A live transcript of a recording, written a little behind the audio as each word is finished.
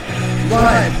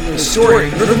live from the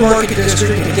historic River Market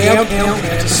District in downtown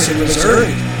Kansas City,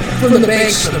 Missouri. From the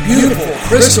banks of the beautiful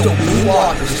crystal blue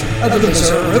waters of the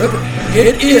Missouri River,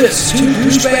 it is Two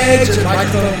Douchebags and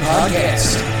Microphone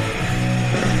Podcast.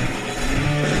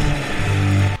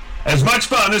 As much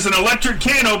fun as an electric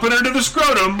can opener to the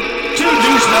scrotum, two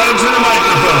douchebags and a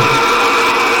microphone.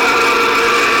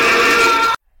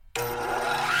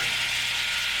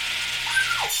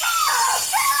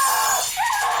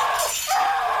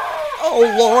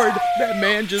 Oh Lord, that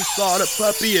man just sawed a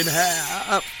puppy in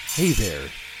half. Hey there,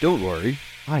 don't worry,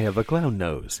 I have a clown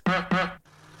nose.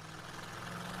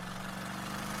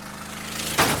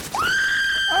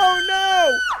 Oh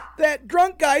no! That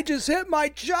drunk guy just hit my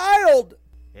child!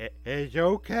 It's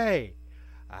okay.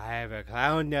 I have a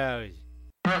clown nose.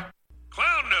 Clown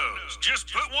nose.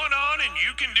 Just put one on and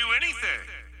you can do anything.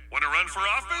 Want to run for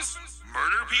office?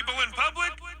 Murder people in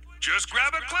public? Just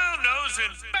grab a clown nose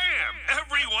and bam!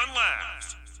 Everyone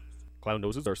laughs. Clown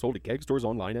noses are sold at gag stores,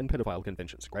 online, and pedophile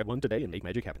conventions. Grab one today and make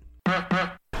magic happen.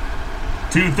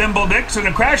 Two thimble dicks and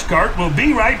a crash cart will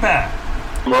be right back.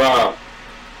 Rob.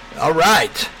 All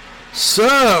right.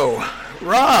 So,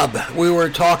 Rob, we were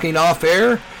talking off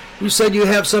air. You said you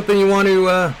have something you want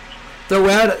to throw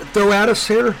at us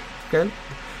here? Okay.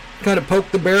 Kind of poke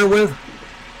the bear with?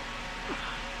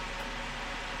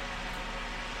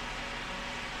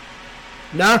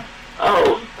 Nah?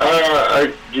 Oh,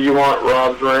 do you want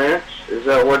Rob's rants? Is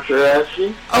that what you're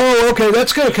asking? Oh, okay.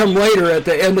 That's going to come later at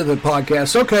the end of the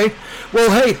podcast. Okay. Well,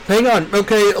 hey, hang on.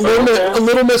 Okay, a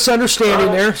little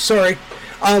misunderstanding there. Sorry.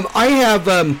 I have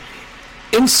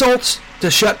insults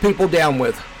to shut people down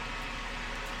with.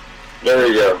 There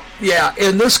you go. Yeah,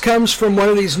 and this comes from one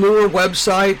of these newer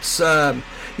websites. I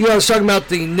was talking about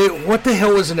the new, what the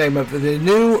hell was the name of it? The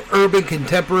New Urban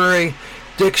Contemporary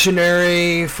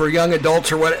Dictionary for Young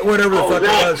Adults or whatever the fuck it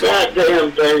was. That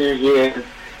damn thing again.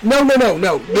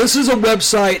 No. This is a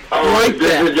website like that.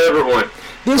 This is a different one.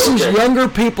 This is younger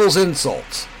people's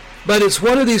insults. But it's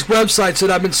one of these websites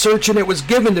that I've been searching. It was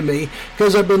given to me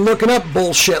because I've been looking up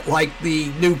bullshit like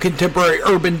the New Contemporary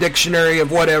Urban Dictionary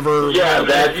of whatever. Yeah,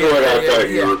 that's what I thought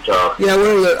you were talking. Yeah,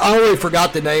 I already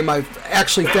forgot the name. I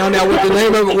actually found out what the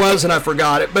name of it was and I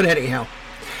forgot it. But anyhow,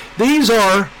 these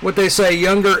are what they say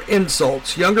younger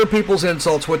insults, younger people's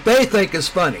insults, what they think is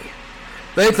funny.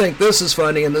 They think this is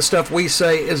funny and the stuff we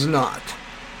say is not.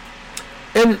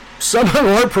 And some of them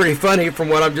are pretty funny from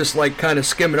what I'm just like kind of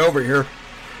skimming over here.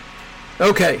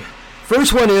 Okay,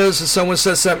 first one is someone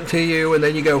says something to you and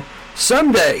then you go,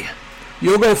 someday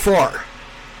you'll go far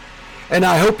and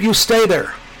I hope you stay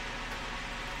there.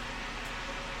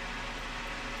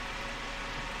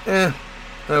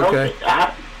 Okay.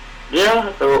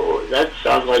 Yeah, that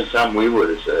sounds like something we would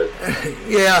have said.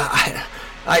 Yeah,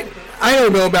 I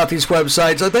don't know about these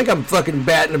websites. I think I'm fucking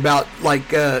batting about like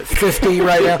 50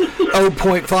 right now,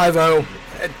 0.50.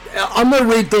 I'm going to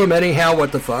read through them anyhow,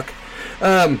 what the fuck.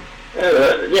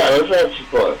 Yeah, let's have some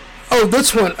fun. Oh,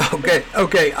 this one,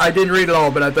 okay, I didn't read it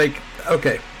all, but I think,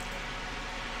 okay.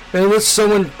 And this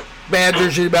someone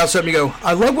badgers you about something, you go,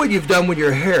 I love what you've done with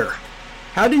your hair.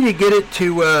 How did you get it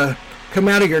to come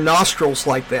out of your nostrils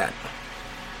like that?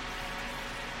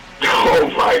 Oh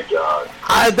my God.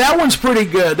 That one's pretty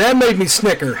good. That made me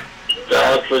snicker.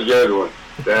 That's a good one.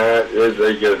 That is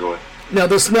a good one. Now,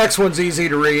 this next one's easy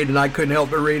to read, and I couldn't help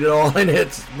but read it all, and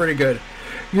it's pretty good.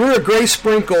 You're a gray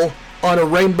sprinkle on a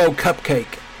rainbow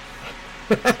cupcake.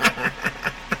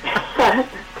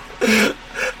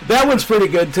 That one's pretty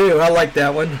good, too. I like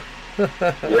that one.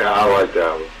 Yeah, I like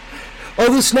that one.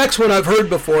 Oh, this next one I've heard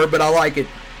before, but I like it.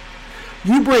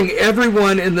 You bring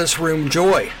everyone in this room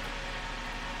joy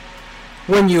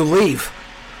when you leave.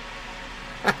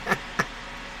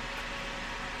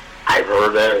 I've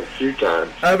heard that a few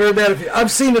times.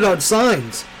 I've seen it on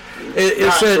signs.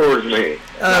 It said, towards me.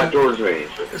 Not towards me.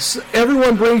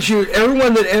 Everyone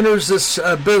that enters this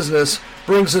business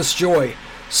brings us joy.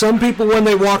 Some people when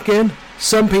they walk in,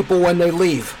 some people when they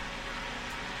leave.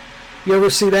 You ever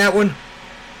see that one?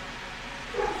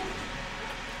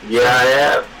 Yeah, I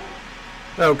have.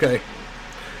 Okay.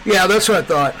 Yeah, that's what I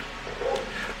thought.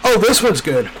 Oh, this one's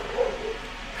good.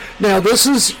 Now, this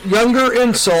is younger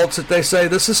insults that they say.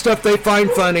 This is stuff they find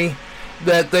funny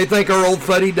that they think our old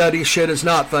fuddy-duddy shit is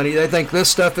not funny. They think this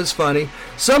stuff is funny.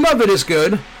 Some of it is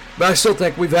good, but I still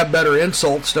think we've had better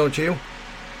insults, don't you?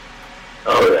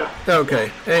 Oh, yeah.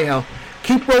 Okay. Anyhow,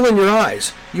 keep rolling your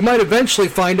eyes. You might eventually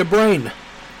find a brain.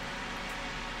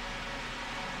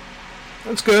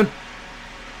 That's good.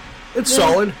 It's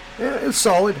solid. Yeah, it's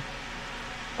solid.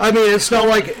 I mean, it's not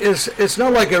like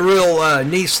a real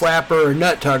knee slapper or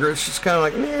nut tugger. It's just kind of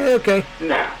like, okay.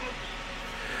 No.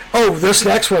 Oh, this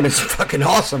next one is fucking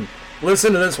awesome.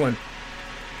 Listen to this one.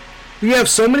 You have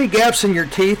so many gaps in your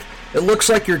teeth, it looks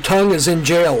like your tongue is in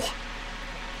jail.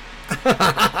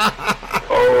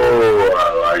 Oh,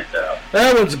 I like that.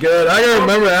 That one's good. I gotta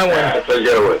remember that one. That's a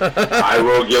good one. I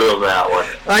will give him that one.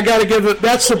 I gotta give it.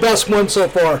 That's the best one so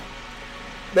far.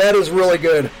 That is really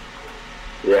good.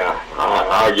 Yeah,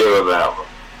 I'll give him that one.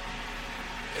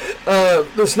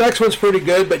 This next one's pretty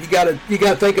good, but you gotta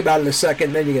think about it a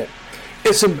second. Then you get.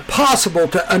 It's impossible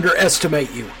to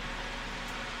underestimate you.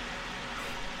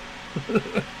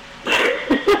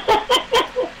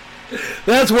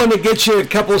 That's one that gets you a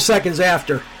couple of seconds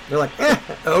after. You're like,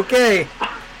 okay.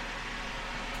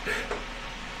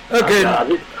 Okay.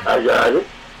 I got it.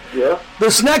 Yeah.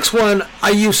 This next one I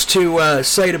used to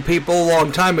say to people a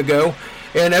long time ago,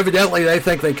 and evidently they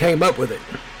think they came up with it.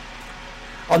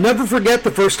 I'll never forget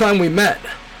the first time we met,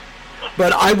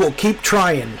 but I will keep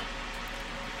trying.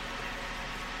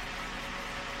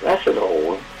 That's an old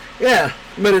one. Yeah,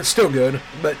 but it's still good.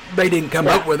 But they didn't come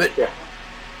up with it. Yeah.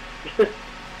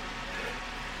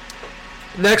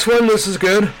 Next one, this is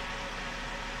good.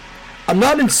 I'm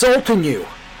not insulting you.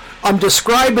 I'm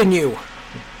describing you.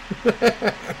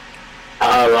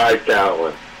 I like that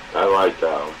one.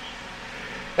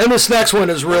 And this next one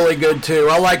is really good too.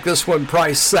 I like this one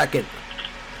probably second,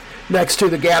 next to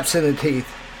the gaps in the teeth.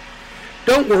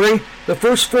 Don't worry, the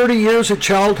first 40 years of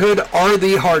childhood are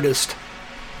the hardest.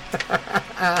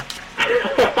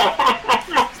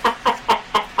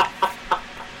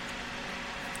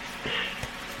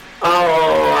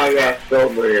 Oh, I got so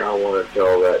many I want to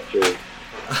tell that to.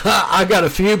 I got a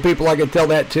few people I can tell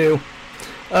that to.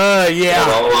 Yeah.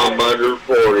 And all I'm under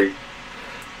 40.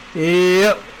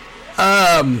 Yep.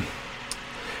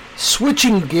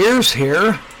 Switching gears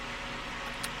here.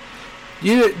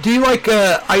 Do you like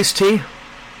iced tea?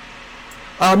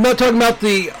 I'm not talking about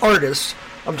the artist.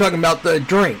 I'm talking about the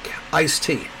drink, iced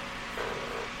tea.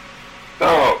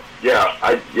 Oh, yeah.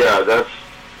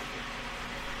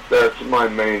 That's my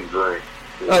main drink.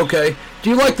 Okay. Do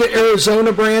you like the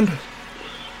Arizona brand?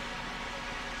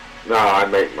 No, I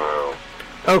make my own.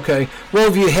 Okay. Well,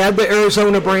 have you had the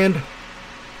Arizona brand?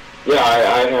 Yeah,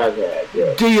 I have that,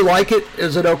 yeah. Do you like it?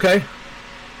 Is it okay?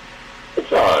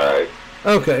 It's alright.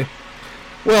 Okay.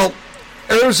 Well,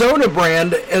 Arizona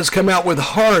brand has come out with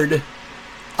hard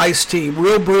iced tea,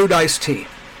 real brewed iced tea.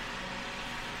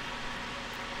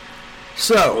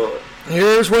 So,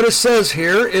 here's what it says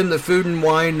here in the Food and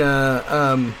Wine,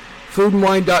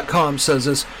 foodandwine.com says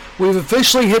this. We've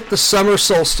officially hit the summer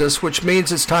solstice, which means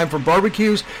it's time for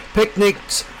barbecues,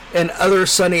 picnics, and other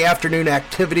sunny afternoon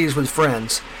activities with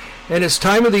friends. And it's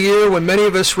time of the year when many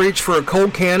of us reach for a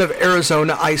cold can of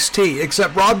Arizona iced tea,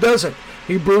 except Rob doesn't.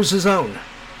 He brews his own.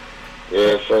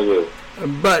 Yes, I do.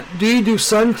 But do you do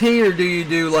sun tea, or do you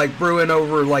do like brewing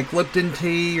over like Lipton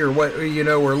tea, or what, or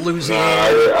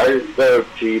Louisiana? No, I just throw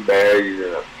tea bags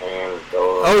in a pan and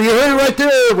throw it. Oh, you heard it right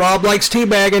there. Rob likes tea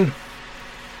bagging.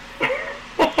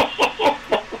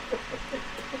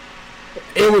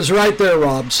 It was right there,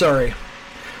 Rob. Sorry.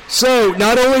 So,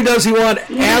 not only does he want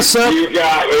ass up... You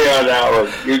got me on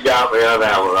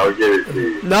that one. I'll give it to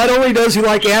you. Not only does he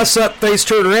like ass up, face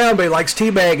turned around, but he likes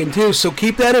teabagging too. So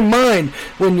keep that in mind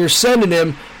when you're sending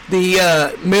him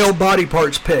the male body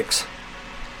parts pics.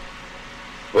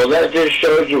 Well, that just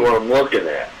shows you what I'm looking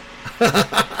at.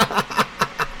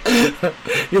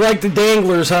 You like the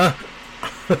danglers, huh?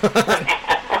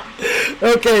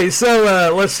 Okay,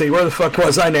 so let's see. Where the fuck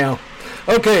was I now?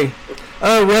 Okay.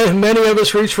 Many of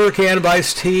us reach for a can of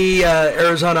iced tea,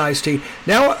 Arizona iced tea.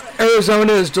 Now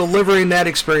Arizona is delivering that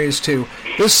experience too.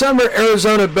 This summer,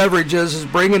 Arizona Beverages is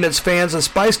bringing its fans a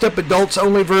spiced-up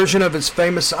adults-only version of its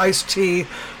famous iced tea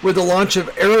with the launch of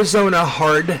Arizona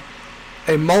Hard,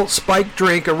 a malt spiked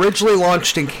drink originally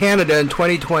launched in Canada in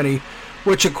 2020,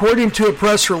 which, according to a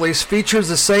press release, features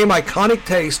the same iconic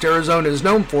taste Arizona is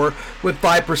known for with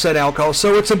 5% alcohol.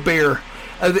 So it's a beer.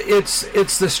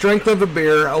 It's the strength of a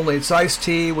beer, only it's iced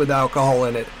tea with alcohol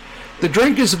in it. The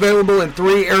drink is available in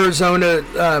 3 Arizona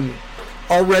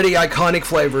already iconic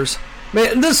flavors.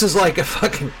 Man, this is like a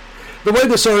fucking... The way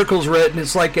this article's written,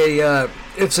 it's like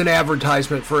it's an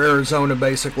advertisement for Arizona,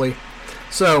 basically.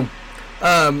 So,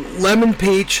 lemon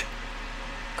peach,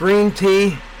 green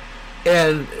tea,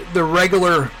 and the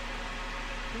regular,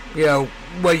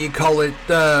 what do you call it,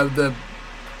 the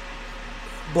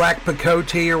black Pico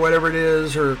tea or whatever it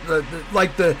is, or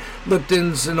like the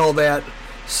Liptons and all that.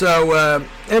 So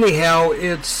anyhow,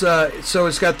 it's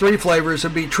got 3 flavors.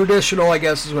 It'd be traditional, I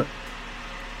guess, is what.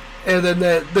 And then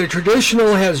the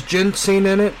traditional has ginseng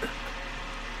in it.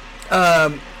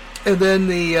 And then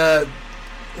the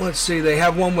let's see, they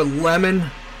have one with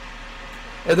lemon.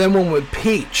 and then one with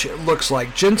peach. It looks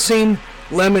like ginseng,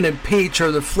 lemon, and peach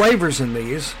are the flavors in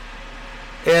these.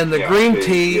 And the green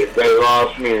tea. They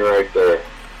lost me right there.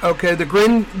 Okay, the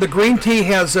green tea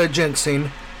has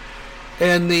ginseng,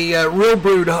 and the real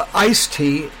brewed iced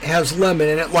tea has lemon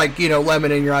in it, like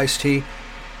lemon in your iced tea.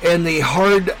 And the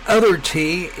hard other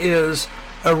tea is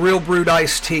a real brewed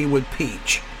iced tea with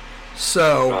peach.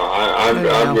 So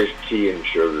I'm just tea and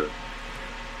sugar.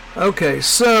 Okay,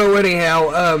 so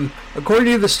anyhow,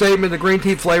 according to the statement, the green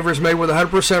tea flavor is made with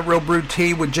 100% real brewed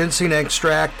tea with ginseng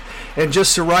extract and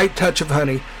just the right touch of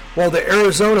honey, while the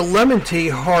Arizona lemon tea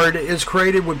hard is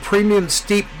created with premium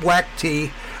steep black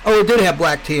tea. Oh, it did have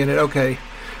black tea in it, okay.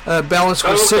 Balanced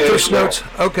with citrus notes.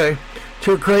 Okay.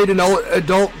 To create an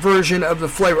adult version of the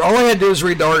flavor. All I had to do is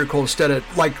read the article instead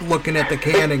of looking at the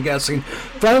can and guessing.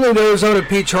 Finally, the Arizona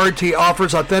Peach Hard Tea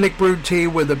offers authentic brewed tea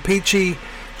with the peachy,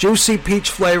 juicy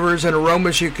peach flavors and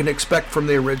aromas you can expect from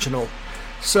the original.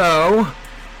 So,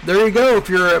 there you go. If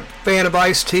you're a fan of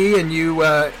iced tea and you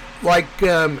like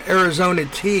Arizona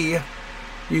tea,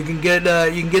 you can get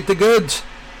the goods.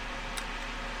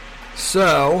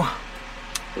 So,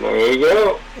 there you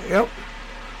go. Yep.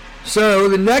 So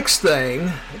the next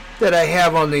thing that I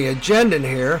have on the agenda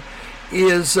here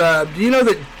is, do you know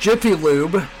that Jiffy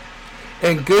Lube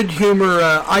and Good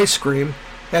Humor Ice Cream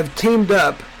have teamed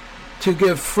up to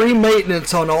give free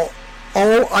maintenance on all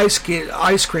ice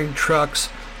cream trucks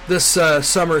this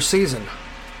summer season?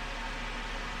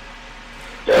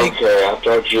 Okay, I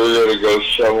thought you were going to go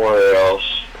somewhere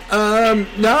else. No.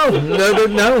 Okay,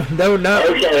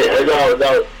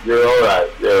 no, you're all right.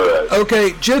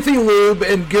 Okay, Jiffy Lube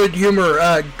and Good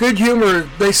Humor. Good Humor,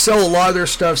 they sell a lot of their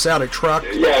stuffs out of trucks.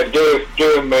 Yeah,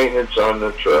 doing maintenance on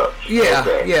the trucks.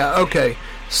 Yeah, okay.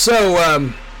 So,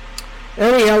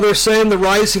 anyhow, they're saying the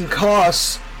rising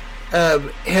costs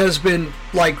has been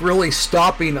really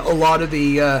stopping a lot of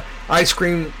the ice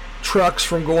cream trucks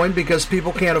from going because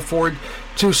people can't afford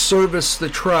to service the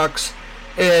trucks.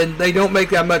 And they don't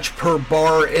make that much per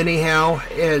bar anyhow,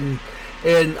 and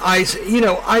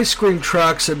ice cream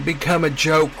trucks have become a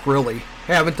joke, really,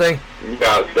 haven't they?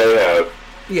 Yeah, they have.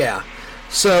 Yeah,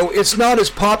 so it's not as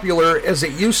popular as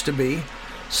it used to be.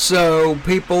 So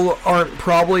people aren't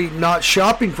probably not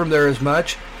shopping from there as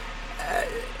much,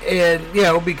 and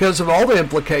because of all the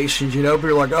implications. You're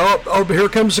like, oh, here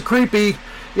comes the creepy.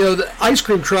 The ice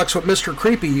cream truck's what Mr.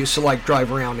 Creepy used to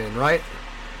drive around in, right?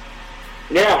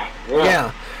 Yeah.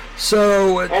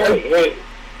 So. Hey.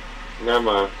 Never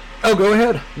mind. Oh, go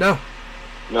ahead. No,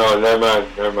 never mind.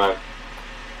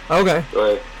 Okay. Go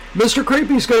ahead. Mr.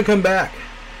 Creepy's going to come back.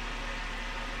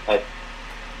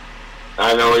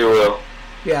 I know he will.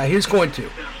 Yeah, he's going to.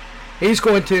 He's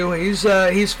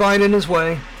finding his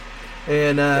way.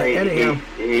 And anyhow.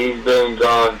 He's been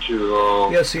gone too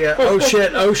long. Yes, yeah. Oh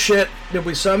shit. Did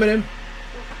we summon him?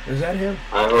 Is that him?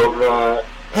 I hope not.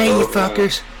 Hey, you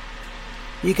fuckers.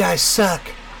 You guys suck.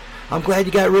 I'm glad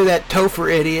you got rid of that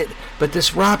Topher idiot, but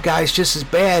this Rob guy's just as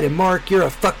bad, and Mark, you're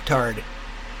a fucktard.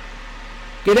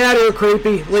 Get out of here,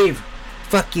 Creepy. Leave.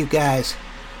 Fuck you guys.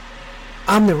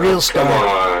 I'm the real star. Come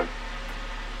on.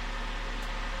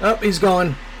 Oh, he's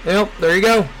gone. Yep, there you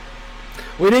go.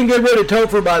 We didn't get rid of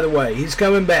Topher, by the way. He's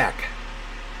coming back.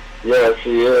 Yes,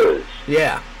 he is.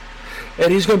 Yeah.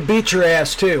 And he's going to beat your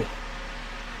ass, too.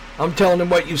 I'm telling him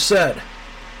what you said.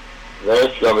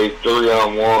 That's going to be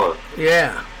 3-on-1.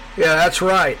 Yeah, that's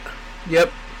right.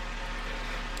 Yep.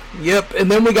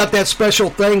 And then we got that special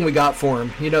thing we got for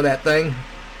him. You know that thing?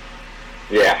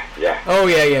 Yeah. Oh,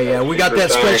 yeah. We got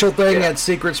that special thing, yeah. That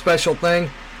secret special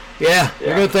thing. Yeah,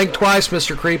 you're going to think twice,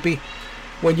 Mr. Creepy,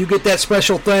 when you get that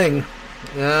special thing.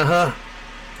 Uh-huh.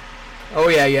 Oh,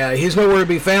 yeah. He's nowhere to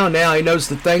be found now. He knows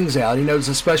the thing's out. He knows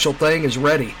the special thing is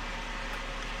ready.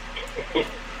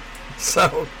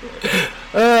 So,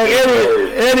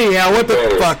 anyhow, what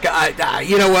the fuck?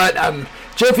 You know what?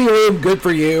 Jiffy Lube, good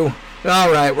for you.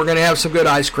 All right, we're gonna have some good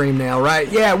ice cream now,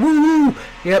 right? Yeah, woo.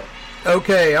 Yep.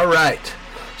 Okay. All right.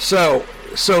 So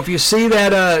if you see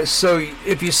that,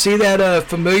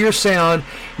 familiar sound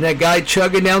and that guy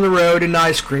chugging down the road in an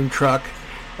ice cream truck,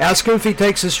 ask him if he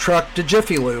takes his truck to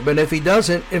Jiffy Lube, and if he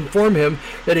doesn't, inform him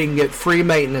that he can get free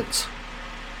maintenance.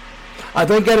 I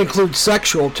think that includes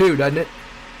sexual too, doesn't it?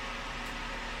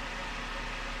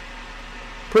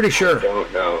 Pretty sure. I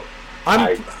don't know.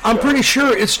 I'm pretty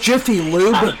sure it's Jiffy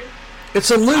Lube.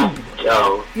 It's a lube.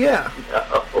 No. Yeah.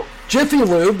 No. Jiffy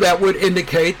Lube, that would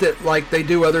indicate that they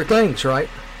do other things, right?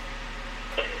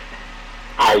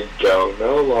 I don't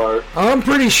know, Mark. I'm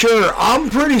pretty sure. I'm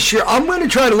going to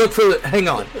try to look for the... Hang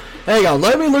on. Hang on,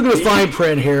 let me look at the fine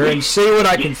print here and see what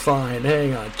I can find.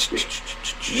 Hang on.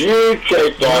 You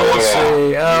take that Let's one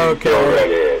see. out. You go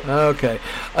right Okay.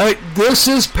 This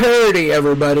is parody,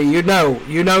 everybody. You know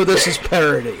this is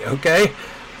parody, okay?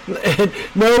 And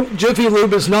no, Jiffy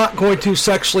Lube is not going to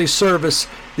sexually service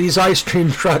these ice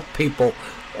cream truck people,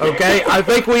 okay? I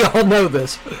think we all know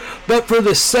this. But for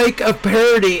the sake of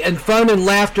parody and fun and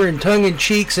laughter and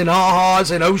tongue-in-cheeks and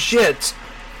ha-has and oh shits,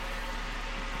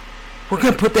 we're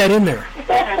going to put that in there.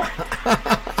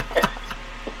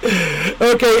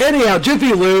 Okay, anyhow,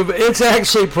 Jiffy Lube, it's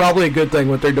actually probably a good thing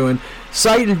what they're doing.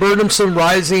 Citing burdensome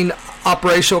rising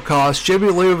operational costs, Jiffy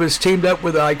Lube has teamed up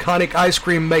with the iconic ice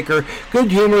cream maker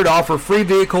Good Humor to offer free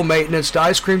vehicle maintenance to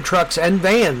ice cream trucks and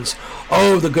vans.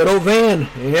 Oh, the good old van.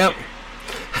 Yep.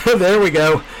 There we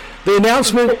go. The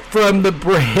announcement from the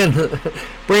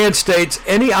brand states,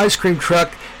 any ice cream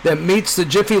truck that meets the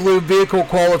Jiffy Lube vehicle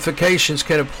qualifications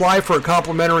can apply for a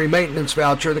complimentary maintenance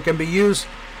voucher that can be used.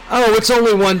 Oh, it's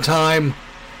only one time.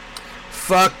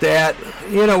 Fuck that.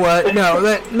 You know what? No,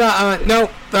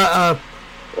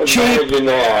 cheap. Imagine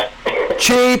that.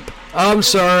 Cheap. I'm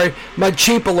sorry. My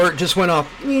cheap alert just went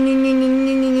off.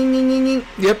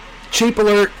 Yep, cheap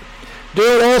alert. Do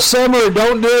it all summer.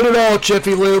 Don't do it at all,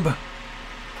 Jiffy Lube.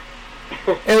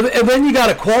 And then you got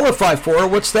to qualify for it.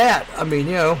 What's that? I mean,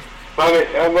 you know.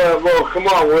 Well, come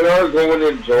on. We are going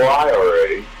in July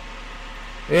already.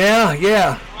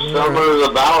 Yeah. Summer's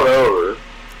about over.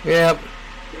 Yep.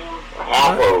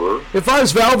 Half over. If I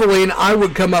was Valvoline, I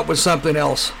would come up with something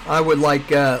else. I would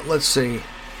like, let's see.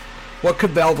 What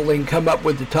could Valvoline come up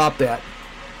with to top that?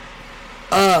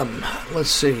 Let's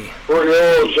see. 40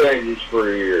 oil changes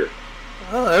for a year.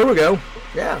 Oh, there we go.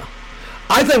 Yeah.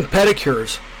 I think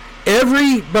pedicures.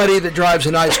 Everybody that drives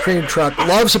an ice cream truck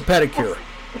loves a pedicure.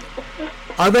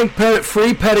 I think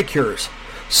free pedicures.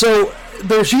 So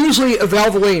there's usually a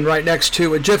Valvoline right next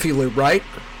to a Jiffy Lube, right?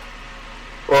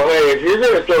 Well, hey, if you're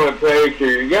going to throw in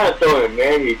pedicure, you got to throw in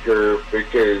manicure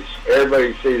because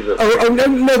everybody sees it. Oh,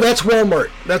 no, that's Walmart.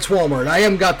 That's Walmart. I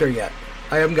haven't got there yet.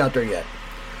 Okay.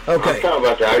 I'm talking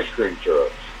about the ice cream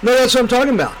trucks. No, that's what I'm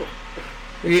talking about.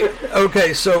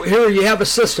 Okay, so here you have a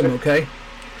system, okay?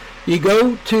 You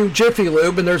go to Jiffy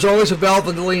Lube, and there's always a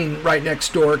Valvoline right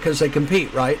next door because they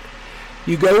compete, right?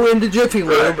 You go into Jiffy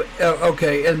Lube,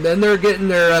 okay, and then they're getting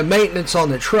their maintenance on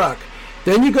the truck.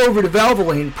 Then you go over to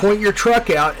Valvoline, point your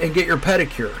truck out, and get your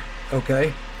pedicure,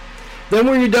 okay? Then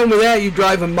when you're done with that, you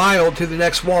drive a mile to the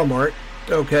next Walmart,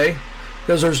 okay?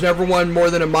 Because there's never one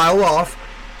more than a mile off.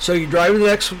 So you drive to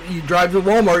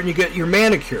Walmart and you get your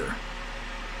manicure,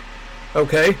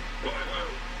 okay?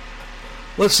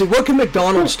 Let's see, what can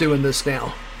McDonald's do in this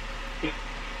now?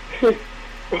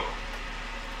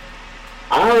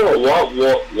 I don't know what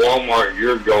Walmart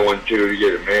you're going to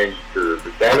get a manicure,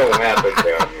 but that don't happen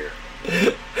down here.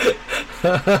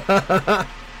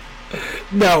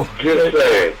 No. Just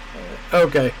saying.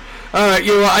 Okay. All right,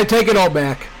 I take it all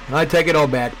back.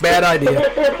 Bad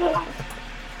idea.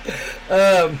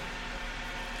 I'm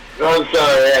sorry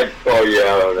I had to call you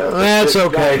out on that. That's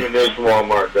okay. Even this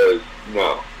Walmart does.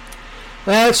 No.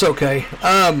 That's okay.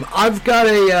 I've got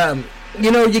a,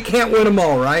 you can't win them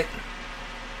all, right?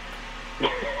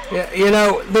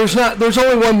 Yeah, there's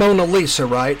only one Mona Lisa,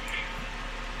 right?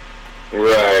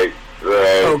 Right.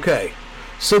 Okay.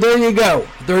 So there you go.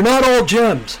 They're not all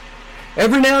gems.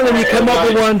 Every now and then you come up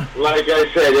with one. Like I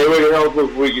said, it would help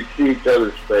if we could see each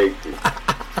other's faces.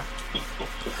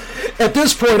 At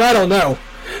this point, I don't know.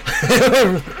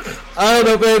 I don't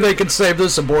know if anybody can save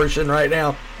this abortion right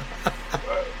now.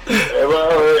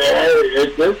 Well,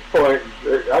 at this point,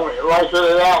 I mean, like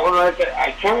that one right there,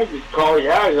 I kind of just call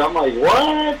you out. I'm like,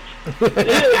 what?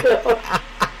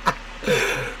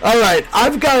 All right,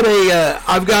 I've got a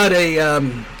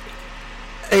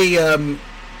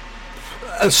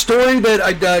story that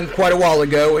I done quite a while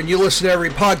ago, and you listen to every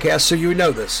podcast, so you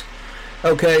know this.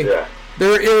 Okay, yeah.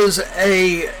 There is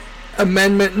there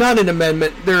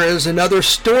is another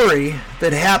story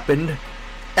that happened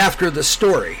after the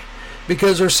story,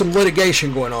 because there's some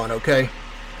litigation going on, okay?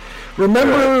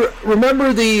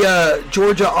 Remember the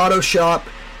Georgia auto shop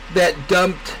that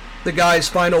dumped the guy's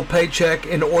final paycheck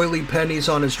in oily pennies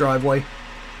on his driveway?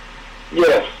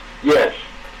 Yes.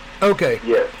 Okay.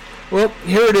 Yes. Well,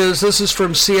 here it is. This is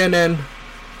from CNN.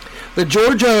 The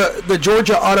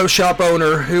Georgia auto shop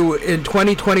owner, who in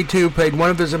 2022 paid one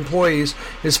of his employees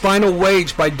his final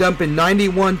wage by dumping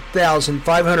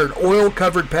 91,500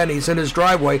 oil-covered pennies in his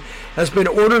driveway, has been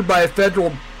ordered by a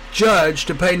federal judge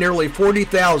to pay nearly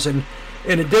 $40,000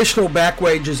 in additional back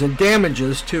wages and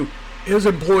damages to his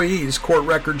employees, court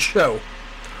records show.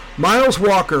 Miles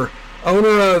Walker,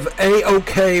 owner of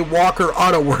A-OK Walker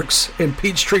Auto Works in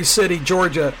Peachtree City,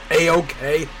 Georgia.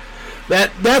 A-OK.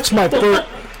 That's my first.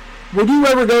 Would you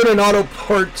ever go to an auto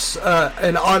parts,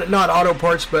 not auto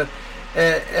parts, but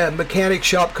a mechanic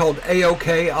shop called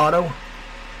A-OK Auto?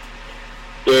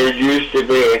 There used to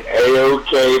be an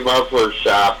A-OK muffler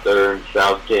shop there in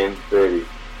South Kansas City.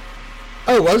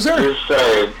 Oh, was there? Just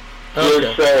saying. Okay.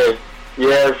 Just saying.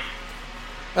 Yes.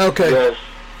 Okay. Yes.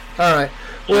 All right.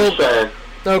 Well, Just saying.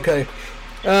 okay.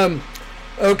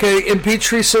 Okay, in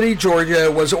Peachtree City,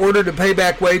 Georgia, was ordered to pay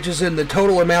back wages in the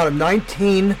total amount of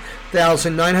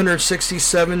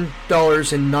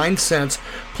 $19,967.09,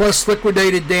 plus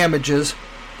liquidated damages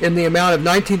in the amount of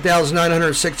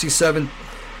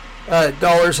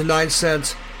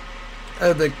 $19,967.09.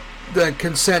 The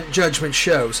consent judgment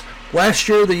shows. Last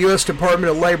year, the U.S. Department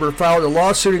of Labor filed a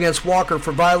lawsuit against Walker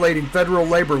for violating federal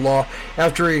labor law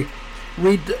after he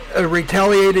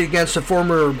retaliated against a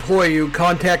former employee who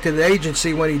contacted the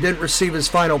agency when he didn't receive his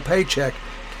final paycheck.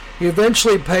 He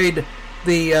eventually paid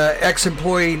the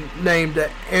ex-employee named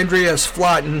Andreas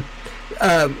Flatten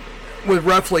with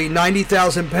roughly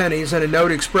 90,000 pennies and a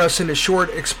note expressing a short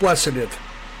expletive.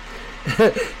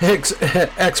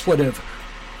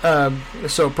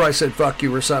 So probably said fuck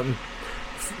you or something.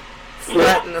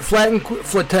 Flatane,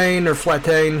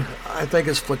 I think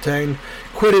it's Flatane,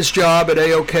 quit his job at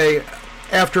A-OK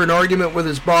after an argument with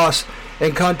his boss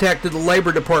and contacted the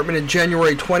Labor Department in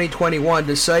January 2021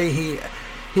 to say he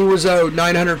was owed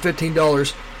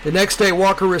 $915. The next day,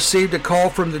 Walker received a call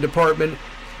from the department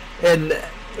and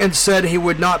said he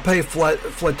would not pay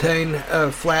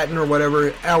Flatten or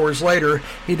whatever. Hours later,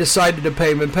 he decided to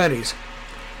pay him in pennies.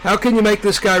 How can you make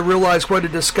this guy realize what a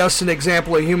disgusting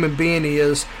example of human being he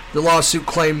is? The lawsuit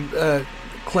claimed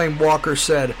Walker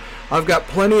said. I've got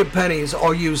plenty of pennies.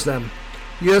 I'll use them.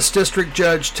 U.S. District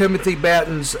Judge Timothy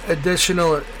Battens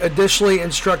additionally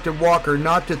instructed Walker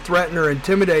not to threaten or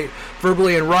intimidate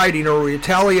verbally in writing or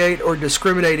retaliate or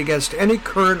discriminate against any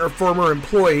current or former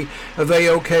employee of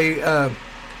A-OK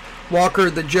Walker.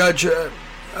 The judge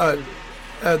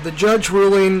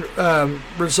ruling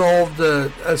resolved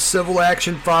a civil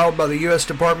action filed by the U.S.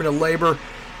 Department of Labor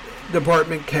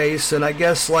Department case, and I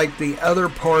guess like the other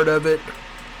part of it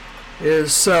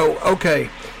is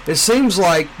okay. It seems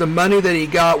like the money that he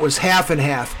got was half and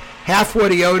half. Half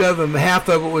what he owed of him, half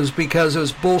of it was because it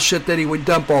was bullshit that he would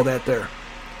dump all that there.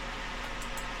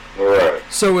 Right.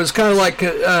 So it was kind of like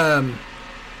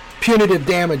punitive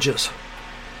damages.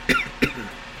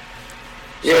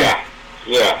 Yeah.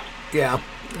 Yeah.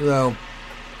 So,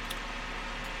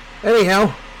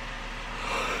 anyhow,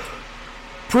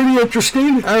 pretty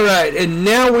interesting. All right, and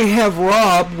now we have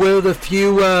Rob with a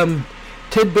few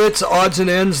tidbits, odds and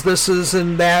ends, thises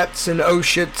and that's, and oh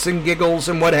shits and giggles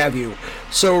and what have you.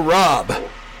 So, Rob,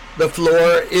 the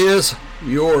floor is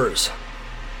yours.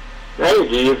 Hey,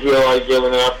 do you feel like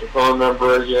giving out the phone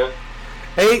number again?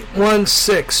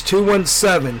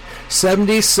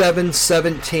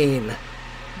 816-217-7717.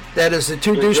 That is the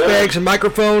Two Douchebags and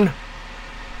Microphone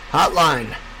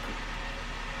hotline.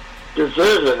 Because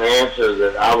there's an answer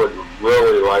that I would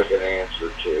really like an answer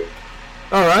to.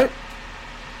 All right.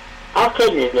 How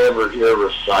come you never hear of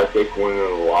a psychic winning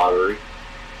the lottery?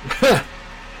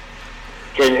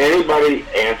 Can anybody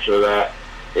answer that?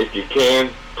 If you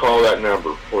can, call that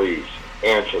number, please.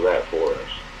 Answer that for us.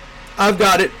 I've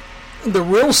got it. The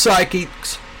real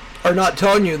psychics are not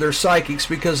telling you they're psychics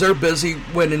because they're busy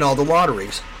winning all the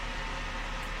lotteries.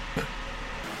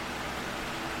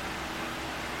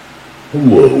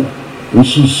 Hello,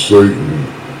 this is Satan.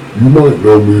 You might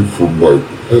know me from my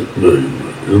pet name,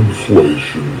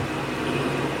 Inflation.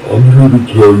 I'm here to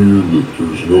tell you that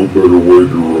there's no better way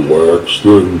to relax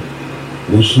than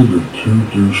listen to Two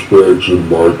Douchebags and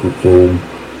Microphone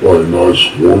by a nice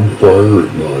warm fire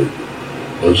at night.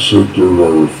 I sit there and I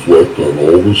reflect on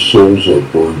all the souls I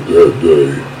burned that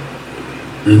day.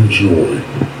 Enjoy.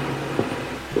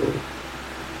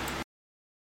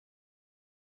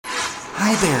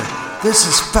 Hi there, this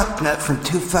is Fucknut from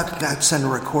Two Fucknuts and a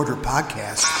Recorder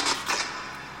podcast.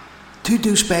 Two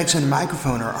Douchebags and a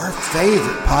Microphone are our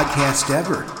favorite podcast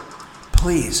ever.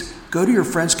 Please, go to your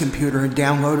friend's computer and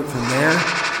download it from there.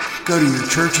 Go to your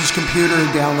church's computer and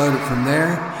download it from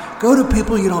there. Go to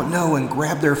people you don't know and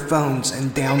grab their phones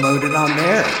and download it on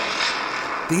there.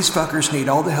 These fuckers need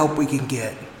all the help we can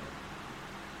get.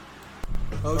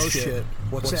 Oh shit,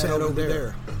 what's that over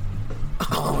there?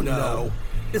 Oh no,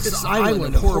 it's this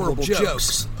island of horrible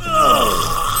jokes.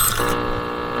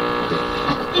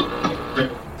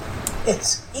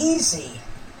 It's easy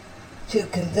to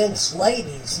convince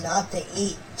ladies not to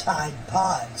eat Tide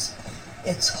Pods.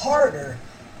 It's harder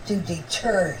to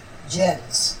deter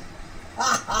gents.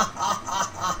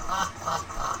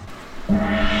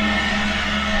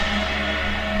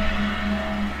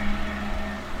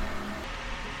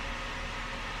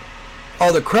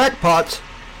 All the crackpots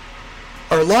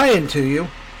are lying to you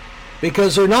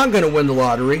because they're not going to win the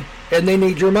lottery and they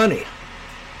need your money.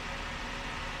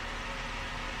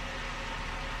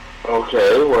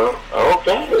 Okay, well,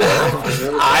 okay.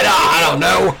 I don't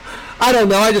know. I don't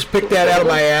know. I just picked that out of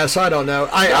my ass. I don't know.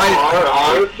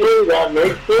 Honestly, that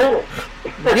makes sense.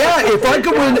 Yeah, if I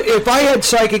could win, if I had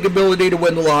psychic ability to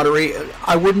win the lottery,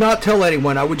 I would not tell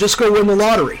anyone. I would just go win the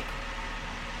lottery.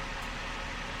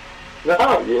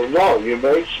 No, you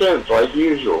make sense like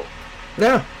usual.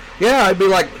 Yeah, I'd be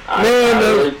like,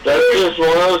 man. That's just one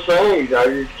of those things I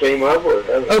just came up with.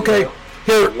 Okay,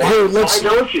 here, why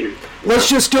don't you? Let's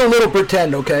just do a little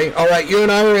pretend, okay? All right, you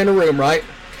and I are in a room, right?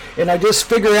 And I just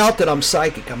figure out that I'm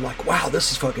psychic. I'm like, wow,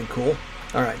 this is fucking cool.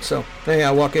 All right, so, hey,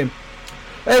 I walk in.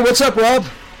 Hey, what's up, Rob?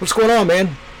 What's going on,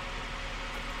 man?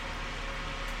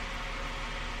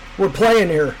 We're playing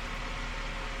here.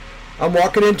 I'm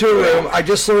walking into a room. I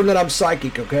just learned that I'm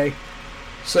psychic, okay?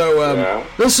 So,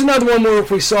 this is another one where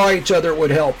if we saw each other, it would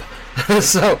help.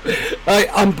 So, okay,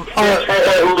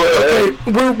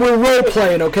 we're role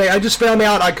playing, okay? I just found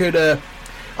out I could,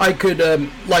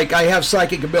 like, I have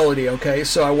psychic ability, okay?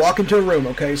 So I walk into a room,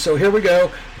 okay? So here we go.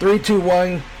 3, 2,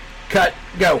 1, cut,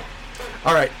 go.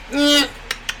 All right.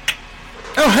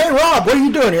 Oh, hey, Rob, what are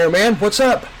you doing here, man? What's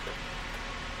up?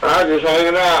 I'm just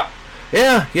hanging out.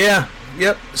 Yeah,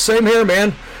 yep, same here,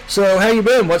 man. So how you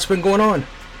been? What's been going on?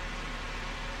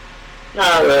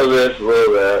 A little this, a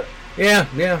little that.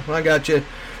 Yeah, I got you.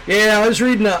 Yeah, I was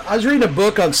reading a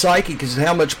book on psychic and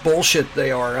how much bullshit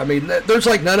they are. I mean, there's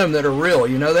like none of them that are real.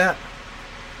 You know that?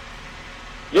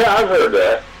 Yeah, I've heard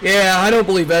that. Yeah, I don't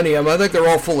believe any of them. I think they're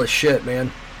all full of shit,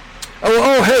 man.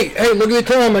 Oh, hey, look at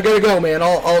the time. I gotta go, man.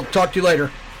 I'll talk to you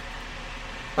later.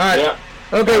 All right. Yeah.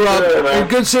 Okay, Rob.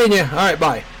 Good seeing you. All right,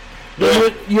 bye. Yeah.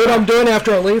 You know what I'm doing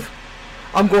after I leave?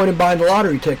 I'm going and buying the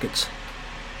lottery tickets.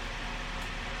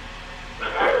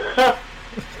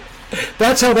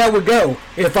 That's how that would go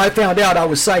if I found out I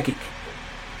was psychic.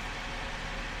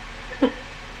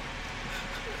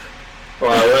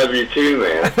 Well, I love you too,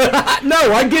 man.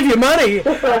 No, I'd give you money,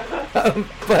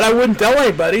 but I wouldn't tell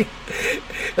anybody.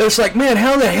 It's like, man,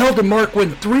 how the hell did Mark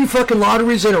win 3 fucking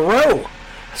lotteries in a row?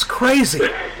 That's crazy.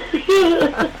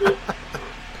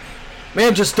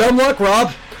 Man, just dumb luck,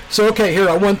 Rob. So, okay, here,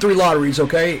 I won 3 lotteries,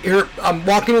 okay? Here, I'm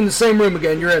walking in the same room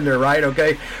again. You're in there, right?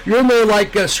 Okay? You're in there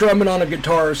like strumming on a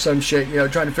guitar or some shit, you know,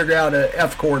 trying to figure out a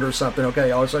F chord or something,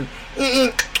 okay? All of a sudden,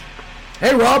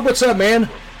 hey, Rob, what's up, man?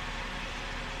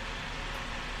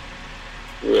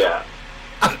 Yeah.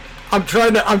 I'm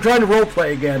trying to role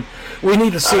play again. We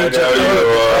need to see each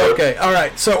other. Okay, all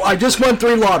right. So I just won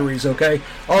 3 lotteries, okay?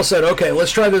 All of a sudden, okay,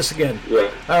 let's try this again.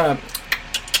 Yeah.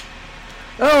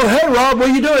 Oh, hey, Rob, what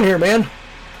are you doing here, man?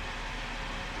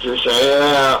 Just hanging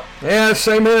out. Yeah,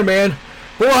 same here, man.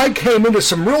 Boy, I came into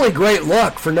some really great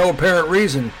luck for no apparent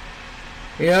reason.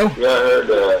 You know? Yeah, I heard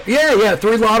that. Yeah,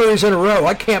 3 lotteries in a row.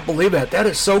 I can't believe that. That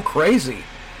is so crazy.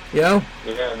 You know?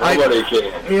 Yeah, nobody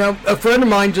can. You know, a friend of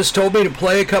mine just told me to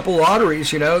play a couple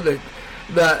lotteries, you know, that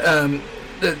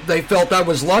they felt I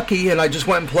was lucky, and I just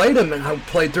went and played them, and I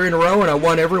played 3 in a row, and I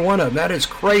won every one of them. That is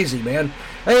crazy, man.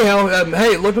 Anyhow,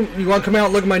 hey, look, you want to come out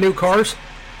and look at my new cars?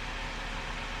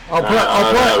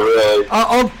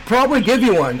 I'll probably give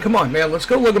you one. Come on, man. Let's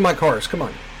go look at my cars. Come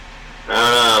on.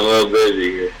 I'm a little busy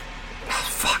here. Oh,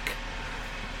 fuck.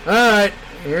 All right.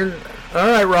 All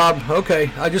right, Rob.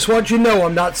 Okay. I just want you to know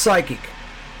I'm not psychic.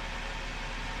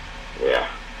 Yeah.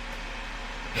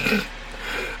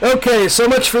 Okay, so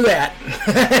much for that.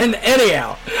 And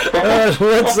anyhow,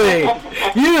 let's see.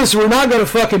 You just were not going to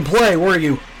fucking play, were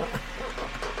you?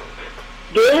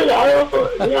 Dude, I don't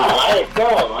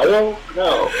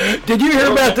know. Did you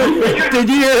hear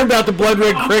about the blood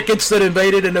red crickets that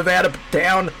invaded a Nevada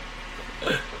town?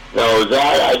 No,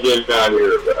 that I did not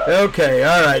hear about. Okay,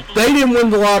 all right. They didn't win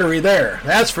the lottery there.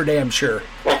 That's for damn sure.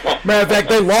 Matter of fact,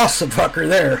 they lost the fucker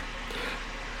there.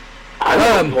 I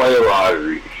don't play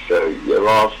lottery, so you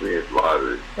lost me at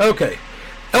lottery. Okay.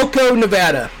 Elko,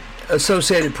 Nevada,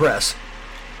 Associated Press.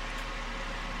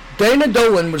 Dana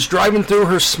Dolan was driving through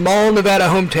her small Nevada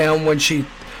hometown when she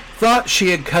thought she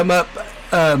had come up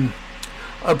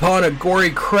upon a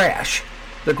gory crash.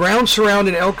 The ground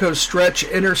surrounding Elko's stretch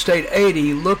Interstate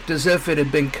 80 looked as if it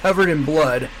had been covered in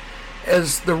blood.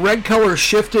 As the red color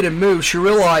shifted and moved, she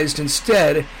realized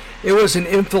instead it was an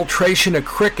infiltration of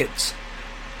crickets,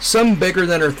 some bigger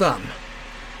than her thumb.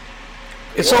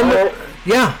 It's almost,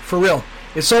 yeah, for real.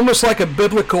 It's almost like a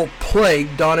biblical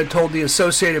plague, Donna told the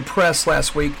Associated Press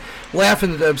last week,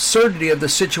 laughing at the absurdity of the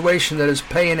situation that is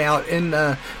playing out in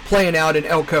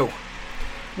Elko,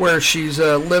 where she's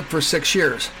lived for 6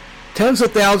 years. Tens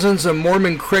of thousands of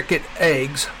Mormon cricket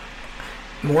eggs.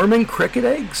 Mormon cricket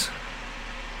eggs?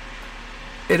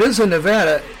 It is in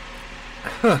Nevada.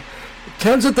 Huh.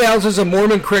 Tens of thousands of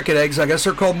Mormon cricket eggs, I guess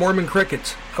they're called Mormon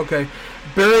crickets, okay,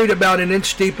 buried about an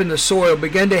inch deep in the soil,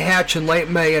 began to hatch in late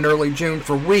May and early June.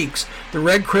 For weeks, the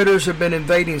red critters have been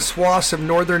invading swaths of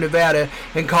northern Nevada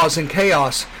and causing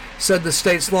chaos, said the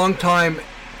state's longtime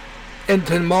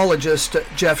entomologist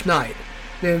Jeff Knight.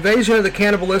 The invasion of the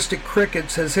cannibalistic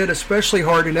crickets has hit especially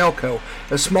hard in Elko,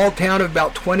 a small town of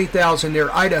about 20,000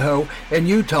 near Idaho and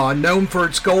Utah, known for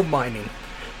its gold mining.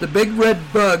 The big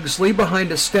red bugs leave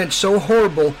behind a stench so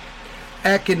horrible,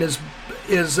 Akin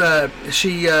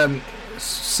she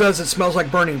says it smells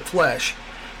like burning flesh,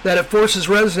 that it forces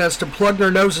residents to plug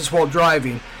their noses while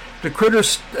driving. The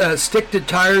critters stick to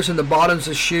tires and the bottoms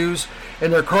of shoes,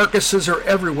 and their carcasses are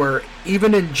everywhere,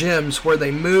 even in gyms where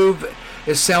they move.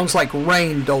 It sounds like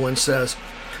rain, Dolan says.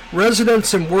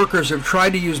 Residents and workers have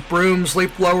tried to use brooms,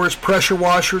 leaf blowers, pressure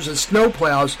washers, and snow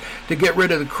plows to get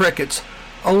rid of the crickets,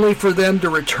 only for them to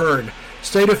return.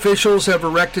 State officials have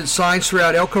erected signs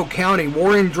throughout Elko County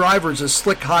warning drivers of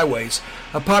slick highways,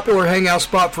 a popular hangout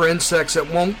spot for insects that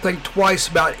won't think twice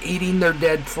about eating their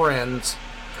dead friends.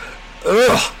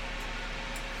 Ugh.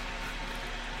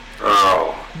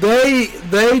 Oh.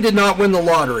 They did not win the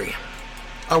lottery.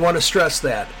 I want to stress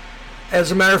that.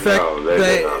 As a matter of fact, No,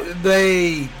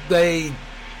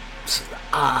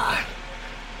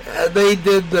 they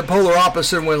did the polar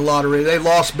opposite and win lottery. They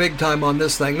lost big time on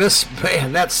this thing.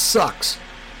 Man, that sucks.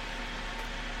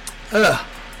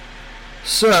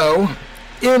 So,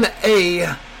 in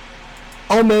a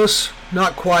almost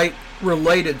not quite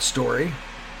related story,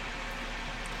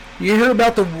 you hear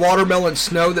about the watermelon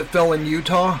snow that fell in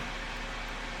Utah?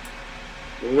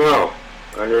 No,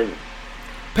 I didn't.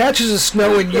 Patches of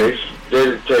snow in Utah. Did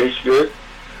it taste good?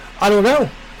 I don't know.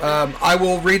 I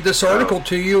will read this article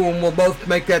to you, and we'll both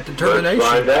make that determination.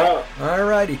 Let's find out.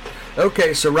 Alrighty.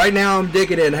 Okay, so right now I'm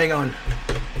digging in. Hang on.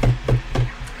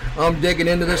 I'm digging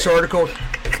into this article.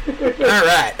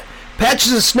 Alright.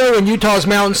 Patches of snow in Utah's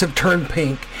mountains have turned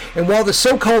pink, and while the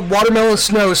so-called watermelon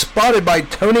snow spotted by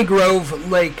Tony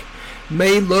Grove Lake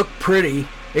may look pretty,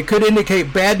 it could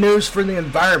indicate bad news for the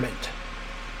environment.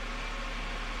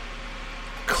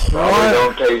 Probably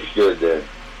don't taste good then.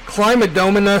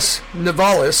 Climadomonas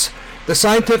nivalis, the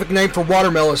scientific name for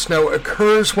watermelon snow,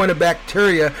 occurs when a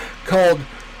bacteria called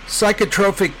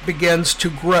psychotrophic begins to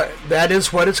grow. That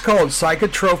is what it's called,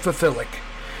 psychotrophilic.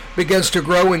 Begins to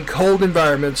grow in cold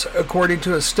environments. According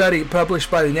to a study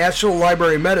published by the National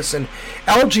Library of Medicine,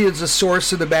 algae is the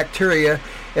source of the bacteria,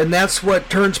 and that's what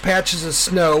turns patches of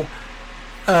snow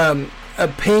a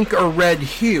pink or red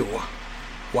hue.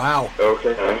 Wow.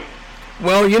 Okay.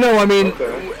 Well,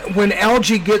 when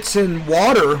algae gets in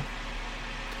water,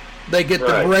 they get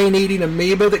the brain-eating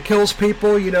amoeba that kills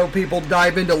people. You know, people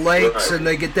dive into lakes and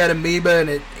they get that amoeba and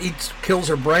it kills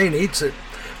their brain, eats it.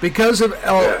 Because of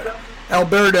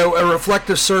albedo, a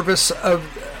reflective surface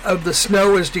of the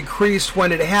snow is decreased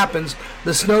when it happens.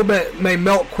 The snow may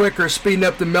melt quicker, speeding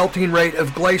up the melting rate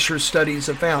of glaciers, studies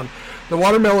have found. The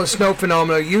watermelon snow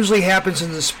phenomenon usually happens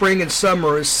in the spring and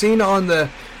summer, as seen on the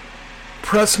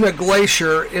Presna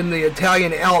Glacier in the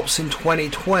Italian Alps in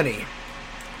 2020.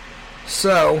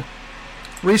 So,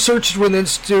 researchers with the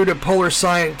Institute of Polar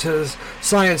Sciences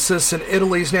and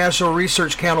Italy's National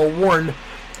Research Council warned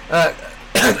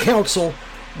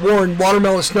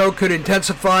watermelon snow could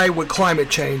intensify with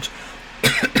climate change.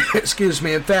 Excuse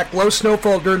me. In fact, low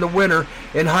snowfall during the winter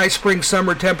and high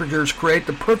spring-summer temperatures create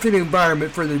the perfect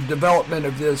environment for the development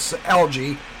of this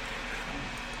algae.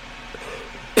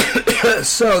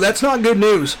 So that's not good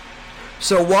news.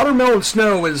 So watermelon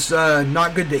snow is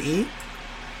not good to eat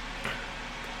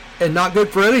and not good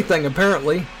for anything,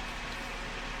 apparently.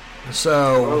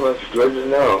 So well, that's good to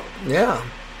know. Yeah.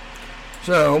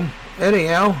 So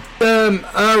anyhow,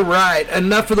 all right,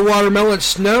 enough of the watermelon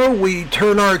snow. We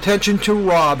turn our attention to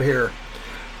Rob here.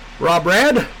 Rob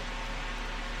Rad?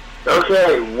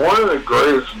 Okay, one of the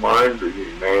greatest minds of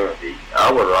humanity,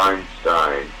 Albert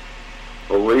Einstein,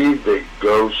 believed that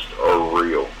ghosts are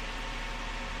real.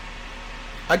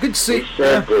 I could see.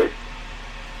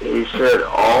 He said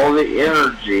all the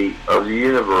energy of the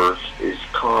universe is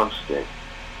constant.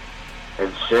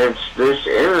 And since this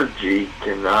energy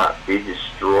cannot be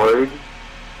destroyed,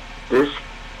 this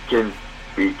can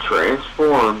be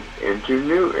transformed into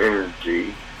new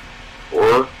energy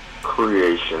or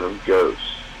creation of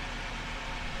ghosts.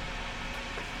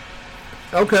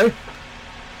 Okay.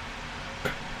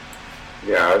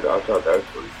 Yeah, I thought that was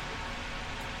pretty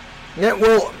Yeah,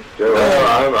 well, So,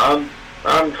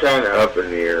 I'm kind of up in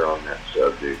the air on that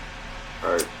subject.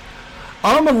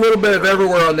 I'm a little bit of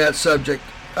everywhere on that subject.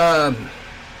 Yeah.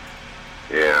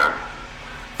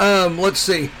 Let's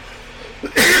see.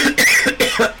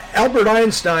 Albert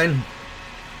Einstein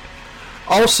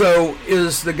also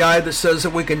is the guy that says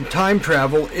that we can time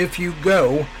travel if you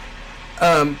go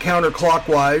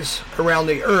counterclockwise around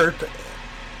the Earth.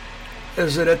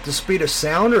 Is it at the speed of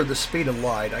sound or the speed of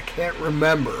light? I can't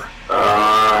remember.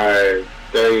 I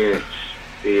think it's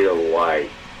speed of light.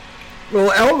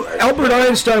 Well, Albert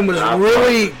Einstein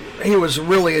was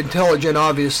really intelligent,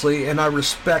 obviously, and I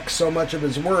respect so much of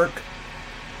his work.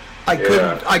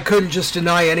 I couldn't just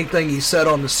deny anything he said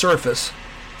on the surface.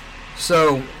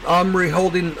 So I'm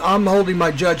holding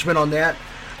my judgment on that.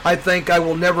 I think I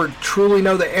will never truly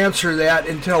know the answer to that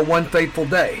until one fateful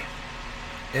day.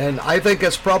 And I think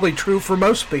that's probably true for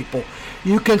most people.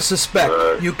 You can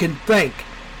suspect, you can think,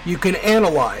 you can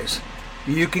analyze,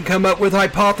 you can come up with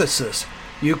hypotheses,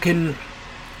 you can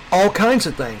all kinds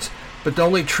of things. But the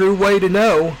only true way to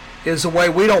know is the way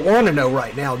we don't want to know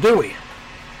right now, do we?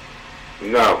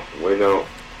 No, we don't.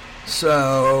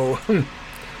 So,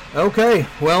 okay,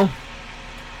 well.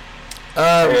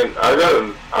 And I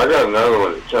got another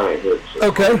one that kind of hits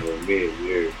okay. with me and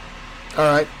you. All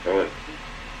right. And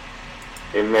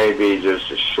it may be just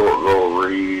a short little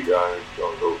read. I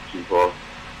don't go too far.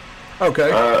 Okay.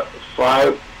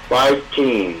 Five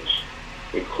teens,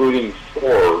 including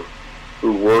 4,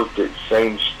 who worked at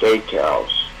same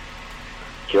steakhouse,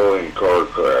 killing in car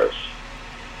crash.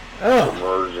 Oh.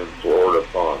 Submerged in Florida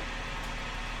pond.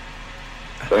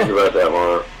 Think about that,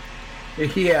 Mark.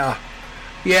 Yeah.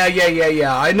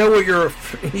 I know what you're...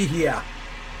 yeah.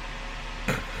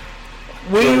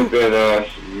 We've been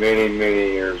asked many,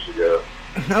 many years ago.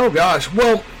 Oh, gosh.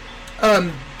 Well,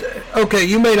 okay,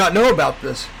 you may not know about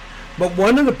this, but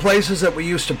one of the places that we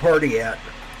used to party at,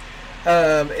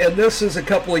 and this is a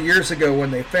couple of years ago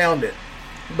when they found it,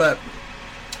 but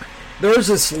there's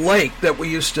this lake that we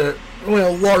used to...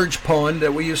 well, large pond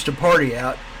that we used to party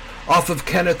at off of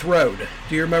Kenneth Road.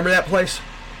 Do you remember that place?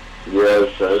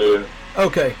 Yes, I do.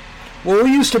 Okay. Well,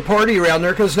 we used to party around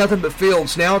there because nothing but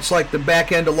fields. Now it's like the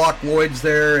back end of Loch Lloyd's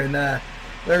there, and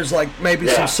there's like maybe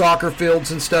some soccer fields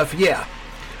and stuff. Yeah.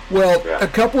 Well, a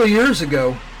couple of years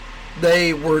ago,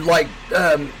 they were like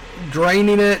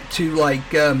draining it to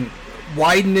like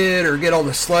widen it or get all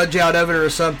the sludge out of it or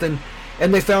something,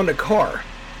 and they found a car.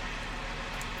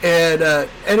 And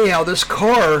anyhow, this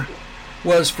car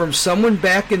was from someone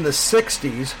back in the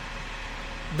 60s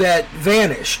that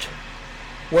vanished.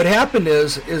 What happened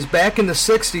is back in the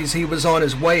 60s, he was on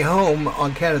his way home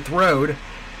on Kenneth Road.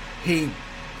 He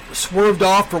swerved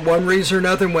off for one reason or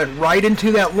another and went right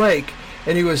into that lake,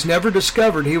 and he was never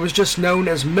discovered. He was just known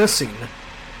as missing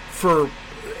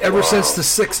ever since the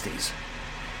 60s.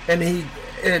 And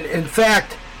in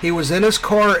fact, he was in his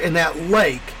car in that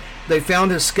lake. They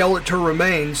found his skeletal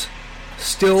remains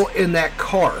still in that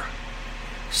car.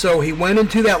 So he went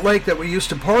into that lake that we used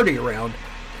to party around,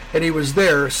 and he was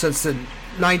there since the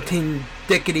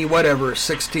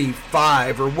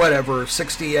 65 or whatever,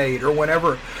 68 or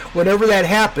whenever that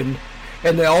happened.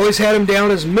 And they always had him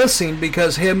down as missing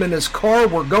because him and his car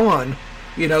were gone.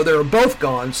 You know, they were both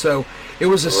gone. So it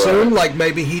was assumed like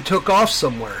maybe he took off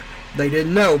somewhere. They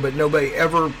didn't know, but nobody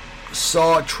ever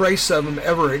saw a trace of him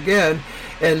ever again.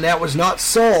 And that was not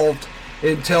solved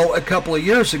until a couple of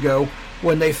years ago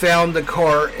when they found the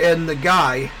car and the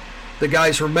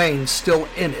guy's remains still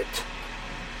in it.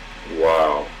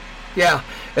 Wow. Yeah,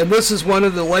 and this is one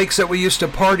of the lakes that we used to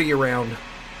party around.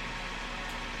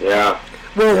 Yeah.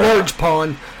 Well, large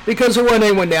pond, because there wasn't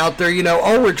anyone out there. You know,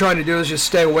 all we're trying to do is just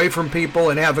stay away from people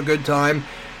and have a good time.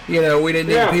 You know, we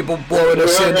didn't need people blowing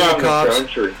us into the cops.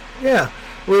 Yeah,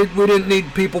 we didn't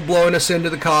need people blowing us into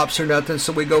the cops or nothing,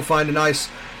 so we go find a nice...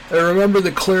 remember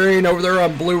the clearing over there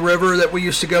on Blue River that we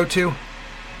used to go to?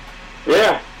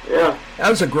 Yeah. That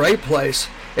was a great place.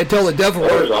 Until the devil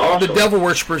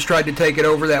worshippers tried to take it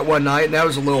over that one night, and that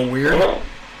was a little weird.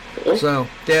 So,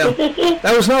 yeah.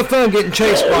 That was not fun getting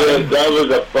chased by them. That was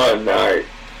a fun night.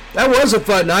 That was a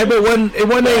fun night, but it wasn't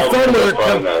any fun when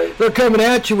they're coming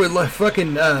at you with like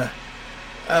fucking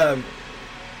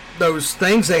those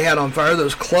things they had on fire,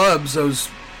 those clubs, those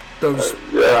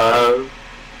yeah,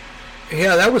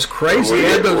 that was crazy.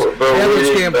 They had those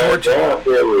damn torches.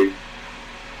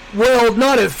 Well,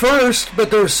 not at first,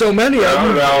 but there were so many of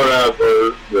them.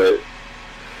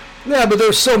 Yeah, but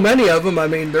there's so many of them. I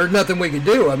mean, there's nothing we could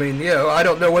do. I mean, you know, I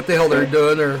don't know what the hell they're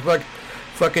doing. They're like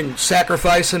fucking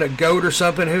sacrificing a goat or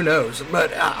something. Who knows?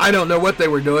 But I don't know what they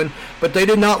were doing. But they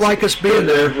did not like us being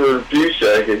there for a few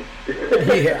seconds.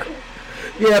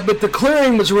 Yeah, but the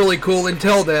clearing was really cool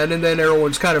until then, and then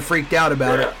everyone's kind of freaked out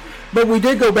about it. But we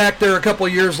did go back there a couple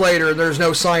of years later, and there's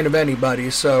no sign of anybody.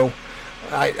 So,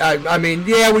 I mean,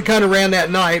 yeah, we kind of ran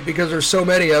that night because there's so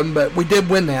many of them, but we did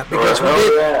win that because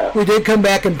we did come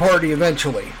back and party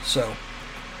eventually. So.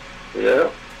 Yeah.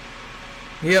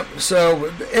 Yep.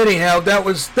 So anyhow, that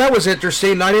was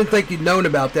interesting. I didn't think you'd known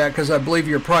about that because I believe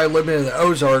you're probably living in the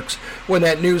Ozarks when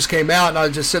that news came out, and I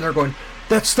was just sitting there going,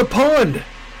 "That's the pond.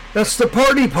 That's the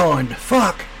party pond.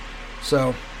 Fuck."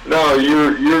 So. No,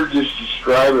 you're just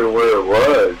describing where it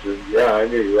was, and yeah, I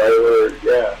knew right where.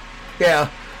 Yeah. Yeah,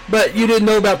 but you didn't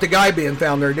know about the guy being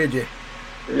found there, did you?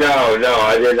 No,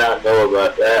 I did not know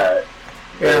about that.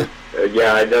 Yeah.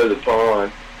 Yeah, I know the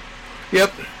pond.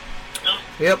 Yep.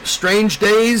 Yep, strange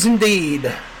days indeed.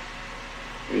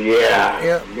 Yeah.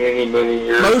 Yep. Many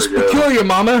years Most ago. peculiar,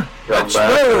 Mama. Come That's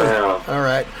back true. around. All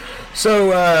right. So,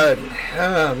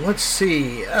 let's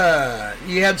see.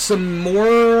 You had some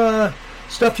more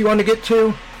stuff you want to get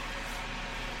to?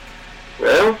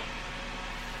 Well,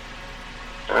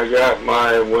 I got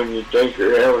my when you think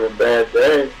you're having a bad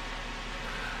day.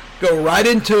 Go right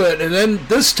into it, and then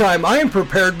this time I am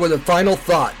prepared with a final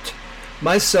thought.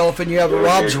 Myself, and you have a There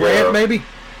Rob's you go. rant, maybe?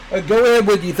 Go ahead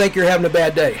with you think you're having a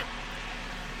bad day.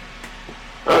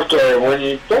 Okay, when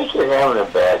you think you're having a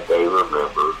bad day,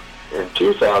 remember, in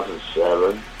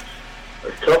 2007,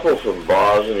 a couple from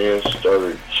Bosnia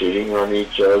started cheating on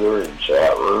each other in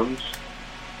chat rooms.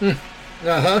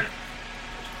 Uh-huh.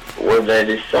 When they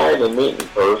decided to meet in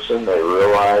person, they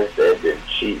realized they'd been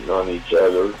cheating on each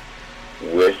other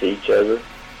with each other.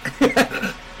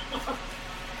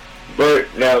 But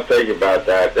now think about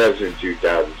that. That was in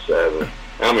 2007.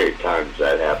 How many times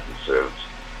that happened since?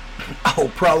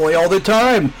 Oh, probably all the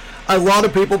time. A lot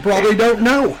of people probably don't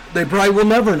know. They probably will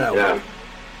never know. Yeah.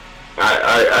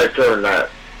 I turned that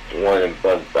one in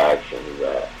fun facts into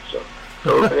that. So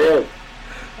go ahead.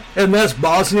 And that's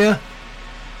Bosnia?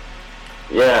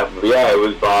 Yeah, it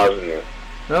was Bosnia.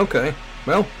 Okay.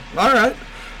 Well, all right.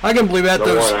 I can believe that.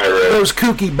 The one I read. Those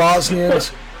kooky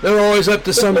Bosnians, they're always up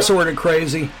to some sort of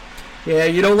crazy. Yeah,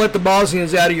 you don't let the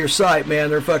Bosnians out of your sight,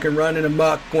 man. They're fucking running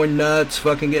amok, going nuts,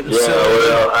 fucking getting silly.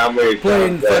 Well, how many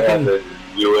playing times that fucking happened in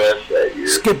the U.S. that year?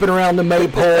 skipping around the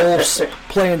maypoles,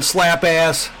 playing slap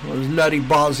ass. Those nutty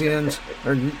Bosnians,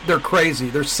 they're crazy.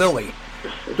 They're silly.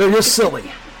 They're just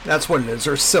silly. That's what it is.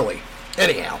 They're silly.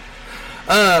 Anyhow,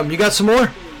 you got some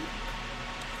more?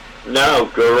 No,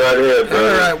 go right ahead, brother.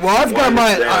 All right. Well,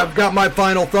 I've got my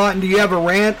final thought. And do you have a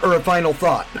rant or a final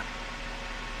thought?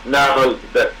 No,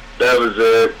 that was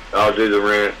it. I'll do the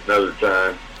rant another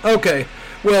time. Okay.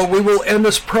 Well, we will end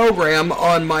this program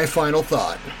on my final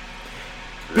thought.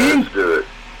 Let's do it.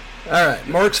 All right.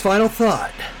 Mark's final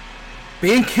thought.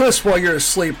 Being kissed while you're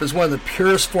asleep is one of the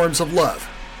purest forms of love.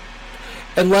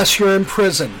 Unless you're in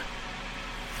prison.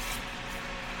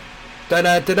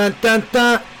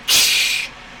 Da-da-da-da-da-da.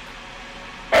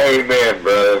 Amen,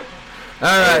 brother. All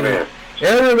right. Amen.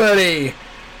 Everybody,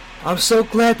 I'm so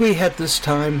glad we had this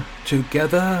time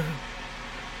together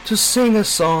to sing a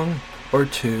song or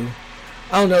two.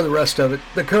 I don't know the rest of it.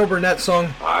 The Carol Burnett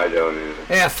song? I don't either.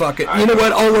 Yeah, fuck it. You know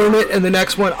what? I'll learn it, and the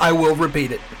next one I will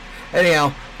repeat it.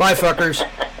 Anyhow, bye, fuckers.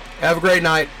 Have a great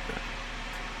night.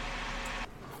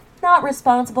 Not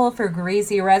responsible for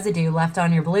greasy residue left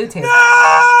on your Bluetooth.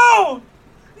 No!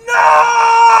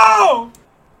 No!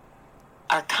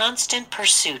 Our constant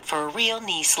pursuit for a real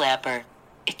knee slapper.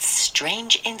 It's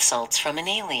strange insults from an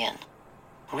alien.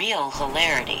 Real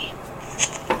hilarity.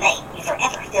 Hey, you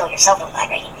forever fill your cell phone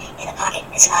vibrating in a pocket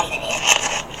it's not even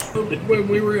in. When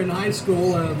we were in high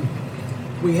school,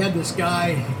 we had this guy,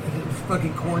 a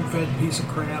fucking corn-fed piece of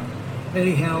crap.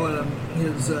 Anyhow,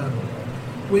 his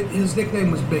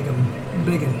nickname was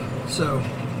Biggin. So,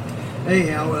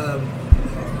 anyhow,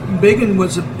 Biggin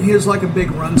he was like a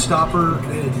big run stopper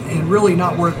and really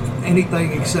not worth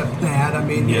anything except that. I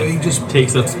mean, he just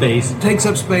takes up space. Takes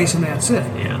up space, and that's it.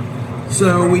 Yeah.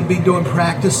 So we'd be doing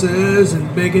practices,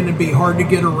 and Biggin would be hard to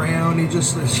get around. He's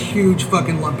just this huge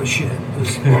fucking lump of shit.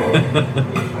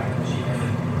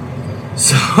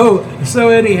 So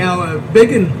anyhow,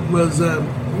 Biggin was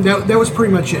that was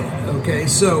pretty much it. Okay,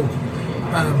 so.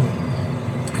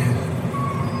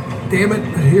 Damn it,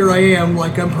 here I am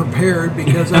like I'm prepared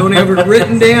because I don't have it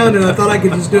written down and I thought I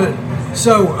could just do it.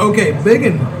 So, okay,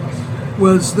 Biggin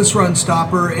was this run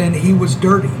stopper and he was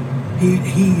dirty.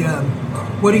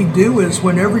 What he'd do is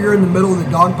whenever you're in the middle of the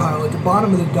dog pile, at the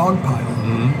bottom of the dog pile,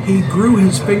 he grew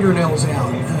his fingernails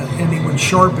out and he would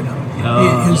sharpen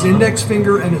them. His index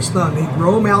finger and his thumb, he'd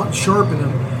grow them out and sharpen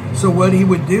them. So what he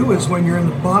would do is when you're in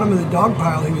the bottom of the dog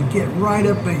pile, he would get right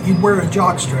up, you'd wear a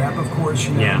jock strap, of course,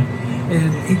 you know. Yeah.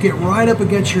 and he'd get right up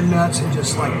against your nuts and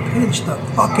just like pinch the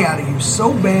fuck out of you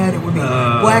so bad it would be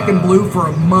black and blue for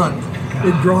a month.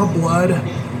 It'd draw blood.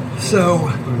 So,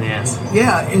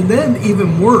 yeah, and then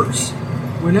even worse,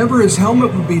 whenever his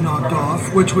helmet would be knocked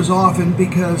off, which was often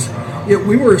because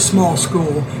we were a small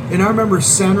school, and I remember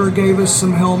Center gave us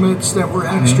some helmets that were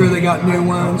extra. They got new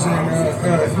ones,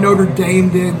 and Notre Dame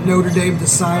did, Notre Dame to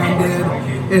Scion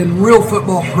did, and real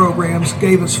football programs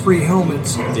gave us free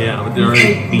helmets. Yeah, but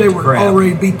they were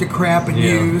already beat to crap and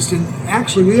used, and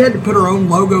actually we had to put our own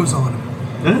logos on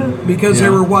them because they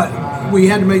were we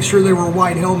had to make sure they were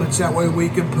white helmets. That way we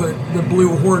could put the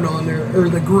blue horn on there, or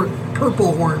the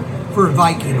purple horn for a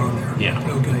Viking on there. Yeah.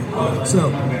 Okay. So,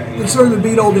 instead of the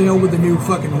beat old ale with the new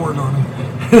fucking horn on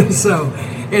them. So,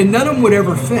 and none of them would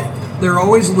ever fit. They're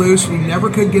always loose. We never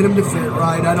could get them to fit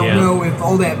right. I don't know if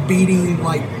all that beating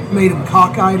like made them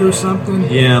cockeyed or something.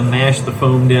 Yeah, mashed the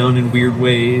foam down in weird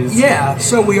ways. Yeah.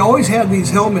 So we always had these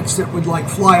helmets that would like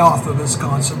fly off of us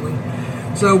constantly.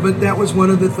 So, but that was one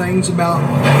of the things about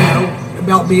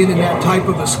about being in that type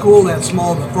of a school, that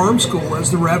small of a farm school,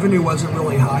 was the revenue wasn't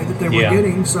really high that they were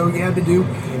getting. So you had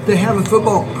to have a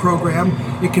football program.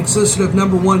 It consisted of,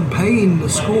 number one, paying the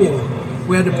school.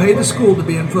 We had to pay the school to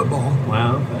be in football.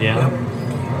 Wow. Yeah.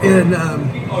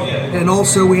 And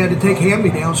also we had to take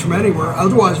hand-me-downs from anywhere.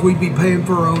 Otherwise, we'd be paying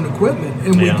for our own equipment,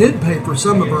 and we did pay for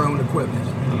some of our own equipment.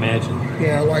 Imagine.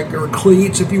 Yeah, like our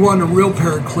cleats. If you wanted a real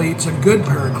pair of cleats, a good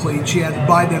pair of cleats, you had to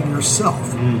buy them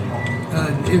yourself.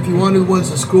 If you wanted the ones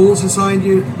the schools assigned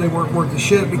you, they weren't worth the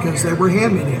shit because they were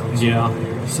hand-me-downs. Yeah.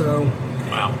 So.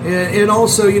 Wow. And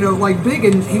also, like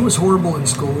Biggin, he was horrible in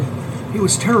school. He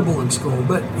was terrible in school,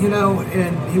 but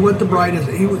and he went the brightest.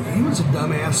 He was a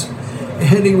dumbass,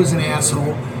 and he was an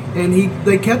asshole. And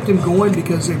they kept him going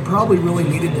because they probably really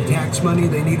needed the tax money.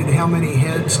 They needed how many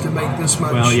heads to make this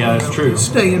much. Well, yeah, that's true.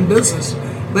 Stay in business.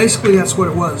 Basically, that's what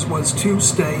it was to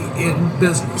stay in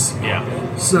business. Yeah.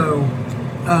 So,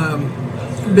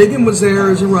 Biggin was there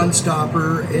as a run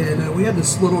stopper, and we had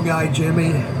this little guy,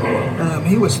 Jimmy.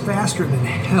 He was faster than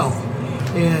hell,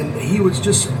 and he was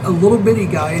just a little bitty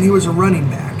guy, and he was a running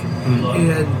back.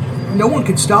 And no one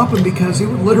could stop him because he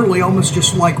would literally almost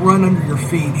just like run under your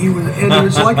feet. He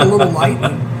was like a little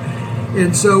lightning.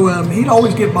 And so he'd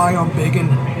always get by on Biggin.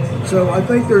 So I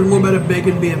think there's a little bit of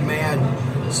Biggin being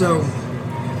mad. So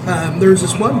there's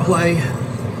this one play.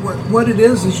 What it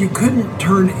is you couldn't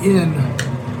turn in.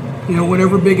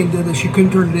 Whenever Biggin did this, you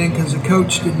couldn't turn it in because the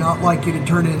coach did not like you to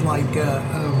turn in like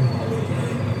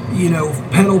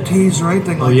penalties or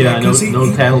anything like that. No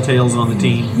tattletales on the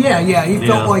team. Yeah, he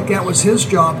felt like that was his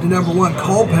job to, number one,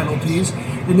 call penalties,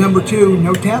 and number two,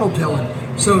 no tattletailing.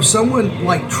 So if someone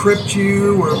like tripped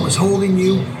you or was holding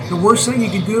you, the worst thing you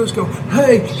could do is go,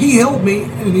 hey, he held me,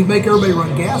 and he'd make everybody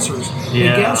run gassers.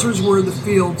 Yeah. And gassers were the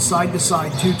field side to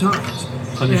side 2 times.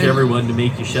 Punish everyone to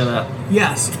make you shut up.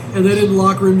 Yes, and then in the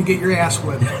locker room you get your ass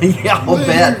whipped. Yeah, I'll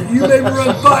bet. You made me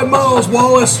run 5 miles,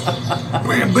 Wallace.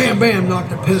 Bam, bam, bam, knock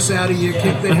the piss out of you,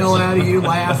 kick the hell out of you,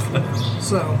 laugh.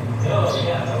 So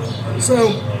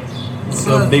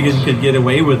Biggin could get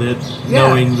away with it,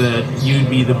 knowing that you'd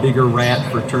be the bigger rat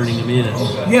for turning him in.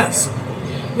 Yes.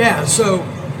 Yeah, so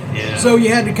you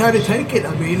had to kind of take it.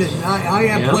 I mean, and I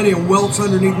had plenty of welts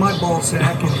underneath my ball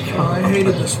sack, and I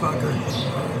hated this fucker.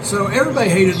 So everybody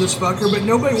hated this fucker, but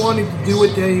nobody wanted to do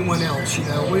it to anyone else.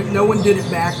 No one did it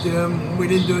back to him. We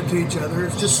didn't do it to each other.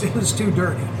 It was too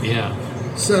dirty. Yeah.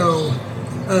 So,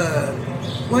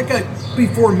 like I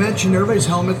before mentioned, everybody's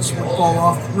helmets would fall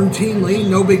off routinely.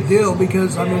 No big deal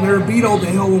because they were beat all to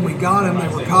hell when we got them. They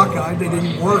were cockeyed. They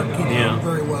didn't work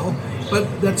very well. But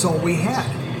that's all we had,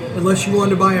 unless you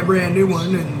wanted to buy a brand new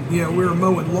one. And we were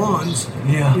mowing lawns.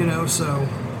 Yeah. So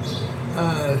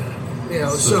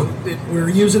we were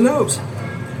using those.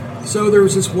 So there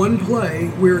was this one play,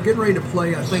 we were getting ready to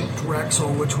play, I think,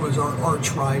 Drexel, which was our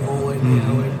arch rival, and,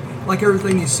 and like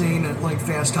everything you've seen at like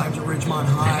Fast Times at Ridgemont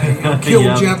High, Kill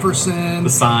The Jefferson.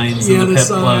 signs, and the pep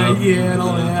club, and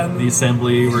all that. The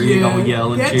assembly where you all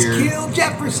yell and cheer. Let's kill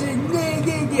Jefferson,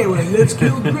 yeah. Let's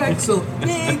kill Drexel,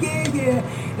 yeah.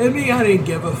 And me, I didn't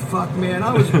give a fuck, man.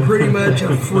 I was pretty much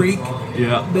a freak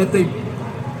that they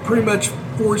pretty much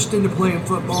forced into playing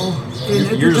football.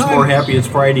 And you're just more happy it's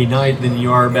Friday night than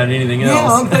you are about anything else. Yeah,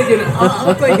 I'm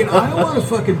thinking, I don't want to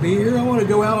fucking be here. I want to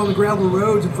go out on the gravel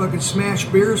roads and fucking smash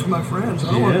beers with my friends.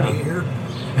 I don't want to be here.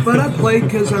 But I played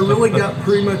because I really got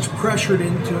pretty much pressured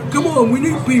into it. Come on, we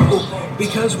need people.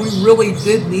 Because we really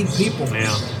did need people.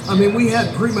 Yeah. I mean, we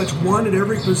had pretty much one at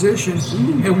every position,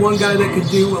 and one guy that could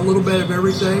do a little bit of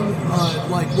everything.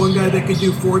 Like one guy that could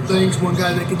do 4 things, one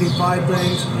guy that could do 5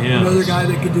 things, another guy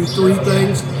that could do 3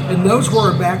 things, and those were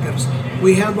our backups.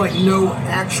 we had like no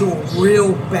actual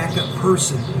real backup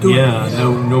person doing it.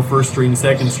 No first string,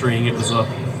 second string. It was a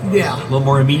little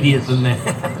more immediate than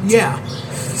that. Yeah.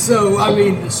 So, I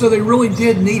mean, so they really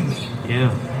did need me.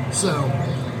 Yeah. So,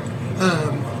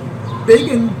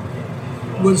 Biggin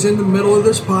was in the middle of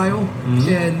this pile,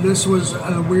 and this was,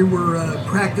 we were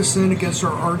practicing against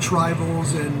our arch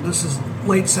rivals, and this is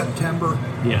late September.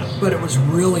 Yeah. But it was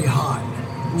really hot.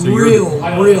 So real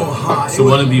hot. So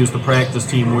one of you is the practice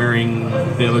team wearing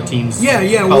the other team's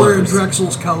colors. Wearing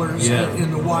Drexel's colors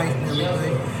in the white and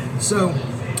everything. So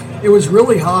it was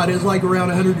really hot. It was like around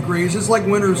 100 degrees. It's like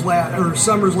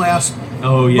summer's last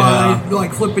by,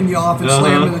 like flipping you off and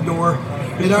slamming the door.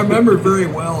 And I remember very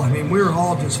well. I mean, we were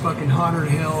all just fucking hotter than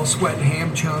hell, sweating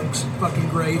ham chunks, fucking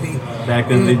gravy. Back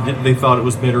then, they thought it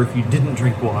was better if you didn't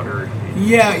drink water.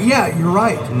 Yeah, you're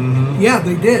right. Mm-hmm. Yeah,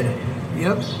 they did.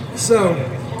 Yep. So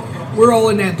we're all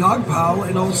in that dog pile,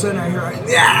 and all of a sudden I hear,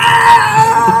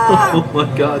 oh my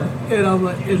God. And I'm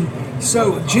like, and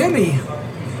so Jimmy,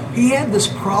 he had this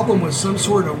problem with some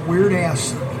sort of weird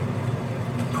ass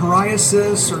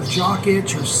psoriasis or jock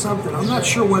itch or something. I'm not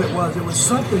sure what it was. It was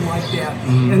something like that,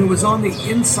 and it was on the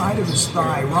inside of his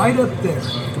thigh, right up there.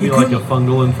 Could be like a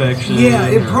fungal infection. Yeah,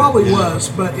 it probably was,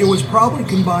 but it was probably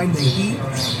the heat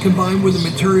combined with the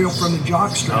material from the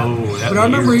jock strap. But I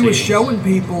remember he was showing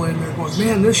people, and they're going,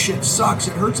 "Man, this shit sucks.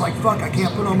 It hurts like fuck. I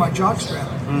can't put on my jock strap."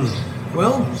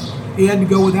 Well, he had to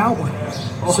go without one.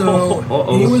 So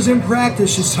he was in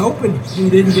practice just hoping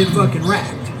he didn't get fucking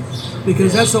racked.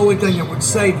 Because that's the only thing that would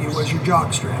save you was your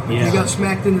jock strap. If you got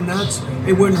smacked in the nuts,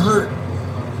 it wouldn't hurt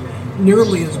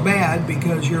nearly as bad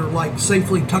because you're like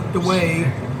safely tucked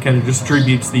away. Kind of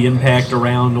distributes the impact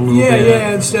around a little bit.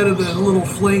 Yeah, instead of the little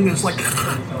fling that's like,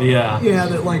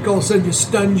 that like all of a sudden just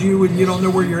stuns you and you don't know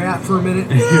where you're at for a minute.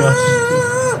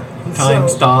 Time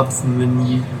stops and then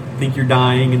you think you're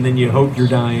dying and then you hope you're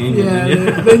dying.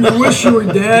 Yeah, then you wish you were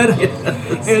dead.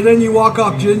 And then you walk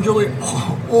off gingerly.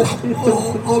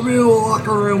 I'll be in the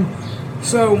locker room.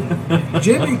 So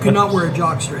Jimmy could not wear a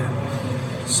jock strap.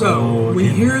 So we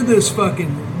hear this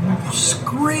fucking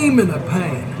screaming of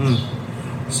pain.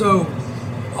 So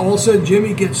all of a sudden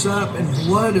Jimmy gets up and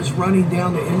blood is running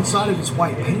down the inside of his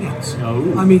white pants.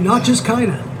 I mean, not just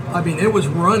kind of. I mean, it was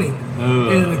running.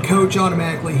 And the coach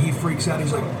automatically, he freaks out.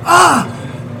 He's like,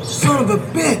 son of a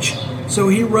bitch. So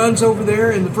he runs over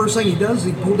there, and the first thing he does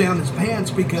is he pulled down his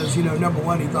pants because, number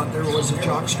one, he thought there was a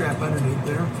jock strap underneath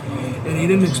there. And he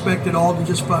didn't expect it all to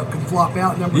just fucking flop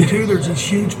out. Number two, there's these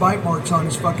huge bite marks on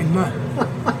his fucking nut.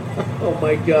 Oh,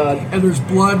 my God. And there's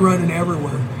blood running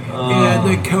everywhere. And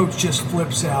the coach just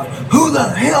flips out. Who the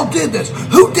hell did this?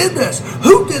 Who did this?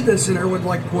 Who did this? And everyone's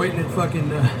like pointing at fucking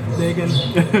Biggin.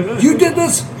 You did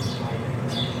this?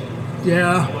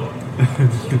 Yeah.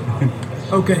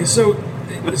 Okay, so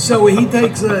he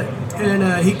takes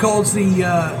and he calls the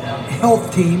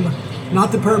health team,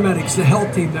 not the paramedics, the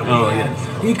health team that we had.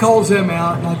 He calls them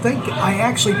out, and I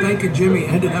actually think that Jimmy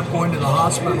ended up going to the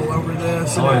hospital over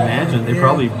this. I imagine they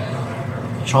probably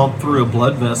chomped through a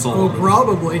blood vessel. Oh,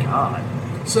 probably. God.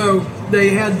 So they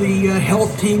had the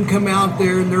health team come out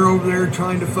there, and they're over there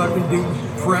trying to fucking do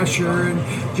pressure,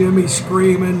 and Jimmy's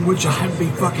screaming, which I'd be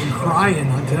fucking crying,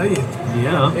 I tell you.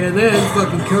 Yeah. And then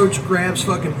fucking coach grabs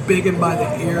fucking Biggin by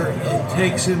the ear and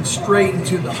takes him straight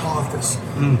into the office.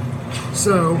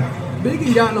 So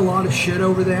Biggin got in a lot of shit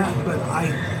over that, but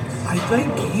I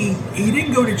think he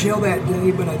didn't go to jail that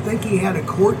day, but I think he had a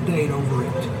court date over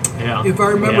it. Yeah. If I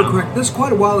remember correct. This is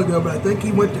quite a while ago, but I think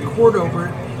he went to court over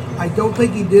it. I don't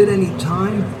think he did any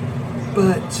time,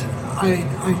 but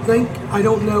I think, I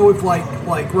don't know if like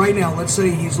right now, let's say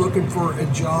he's looking for a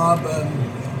job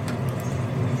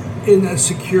in a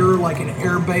secure, like an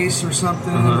air base or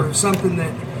something, or something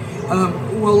that,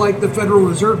 like the Federal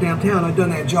Reserve downtown, I've done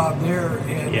that job there,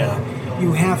 and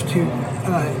you have to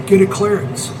get a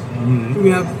clearance. If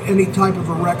you have any type of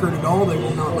a record at all, they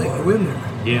will not let you in there.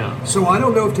 Yeah. So I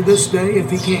don't know if to this day, if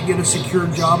he can't get a secure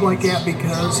job like that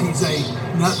because he's a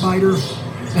nut biter.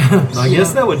 I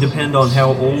guess that would depend on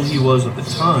how old he was at the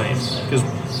time, because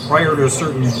prior to a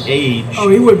certain age... Oh,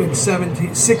 he would have been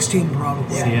 16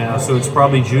 probably. Yeah, so it's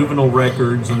probably juvenile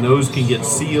records, and those can get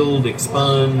sealed,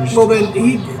 expunged, well, then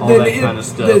kind of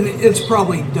stuff. Then it's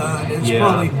probably done. It's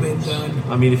probably been done.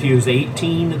 I mean, if he was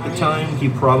 18 at the time, he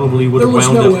probably would have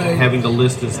wound up having to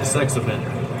list as a sex offender.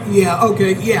 Yeah,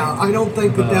 okay, yeah. I don't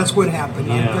think that's what happened.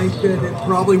 Yeah. I think that it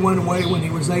probably went away when he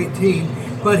was 18.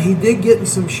 But he did get in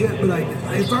some shit. But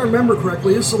if I remember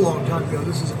correctly, this is a long time ago.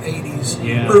 This is 80s,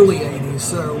 early 80s.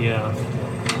 So yeah,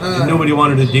 nobody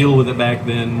wanted to deal with it back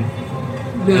then.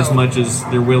 as much as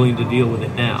they're willing to deal with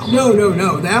it now.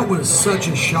 No. That was such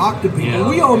a shock to people. Yeah.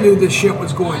 We all knew this shit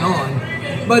was going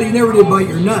on, but he never did bite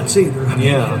your nuts either.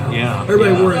 Yeah.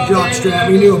 Everybody wore a jockstrap.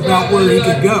 He knew about where he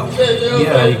could go.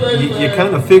 Yeah, you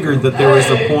kind of figured that there was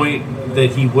a point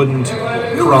that he wouldn't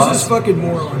Who cross. was this fucking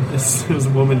moron? This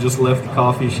woman just left the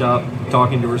coffee shop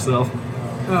talking to herself.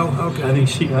 Oh, okay.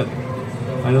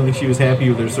 I don't think she was happy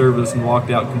with her service and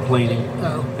walked out complaining.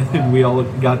 Oh. And we all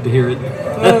got to hear it.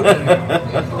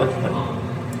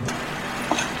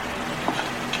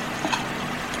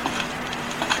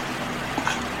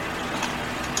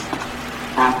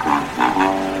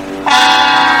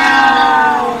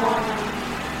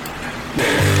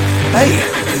 Hey,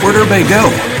 where'd everybody go?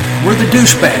 Where are the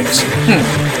douchebags?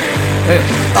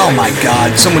 Oh my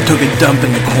god, someone took a dump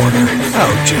in the corner.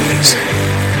 Oh jeez.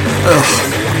 Ugh,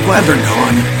 I'm glad they're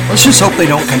gone. Let's just hope they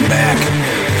don't come back.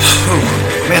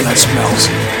 Man, that smells.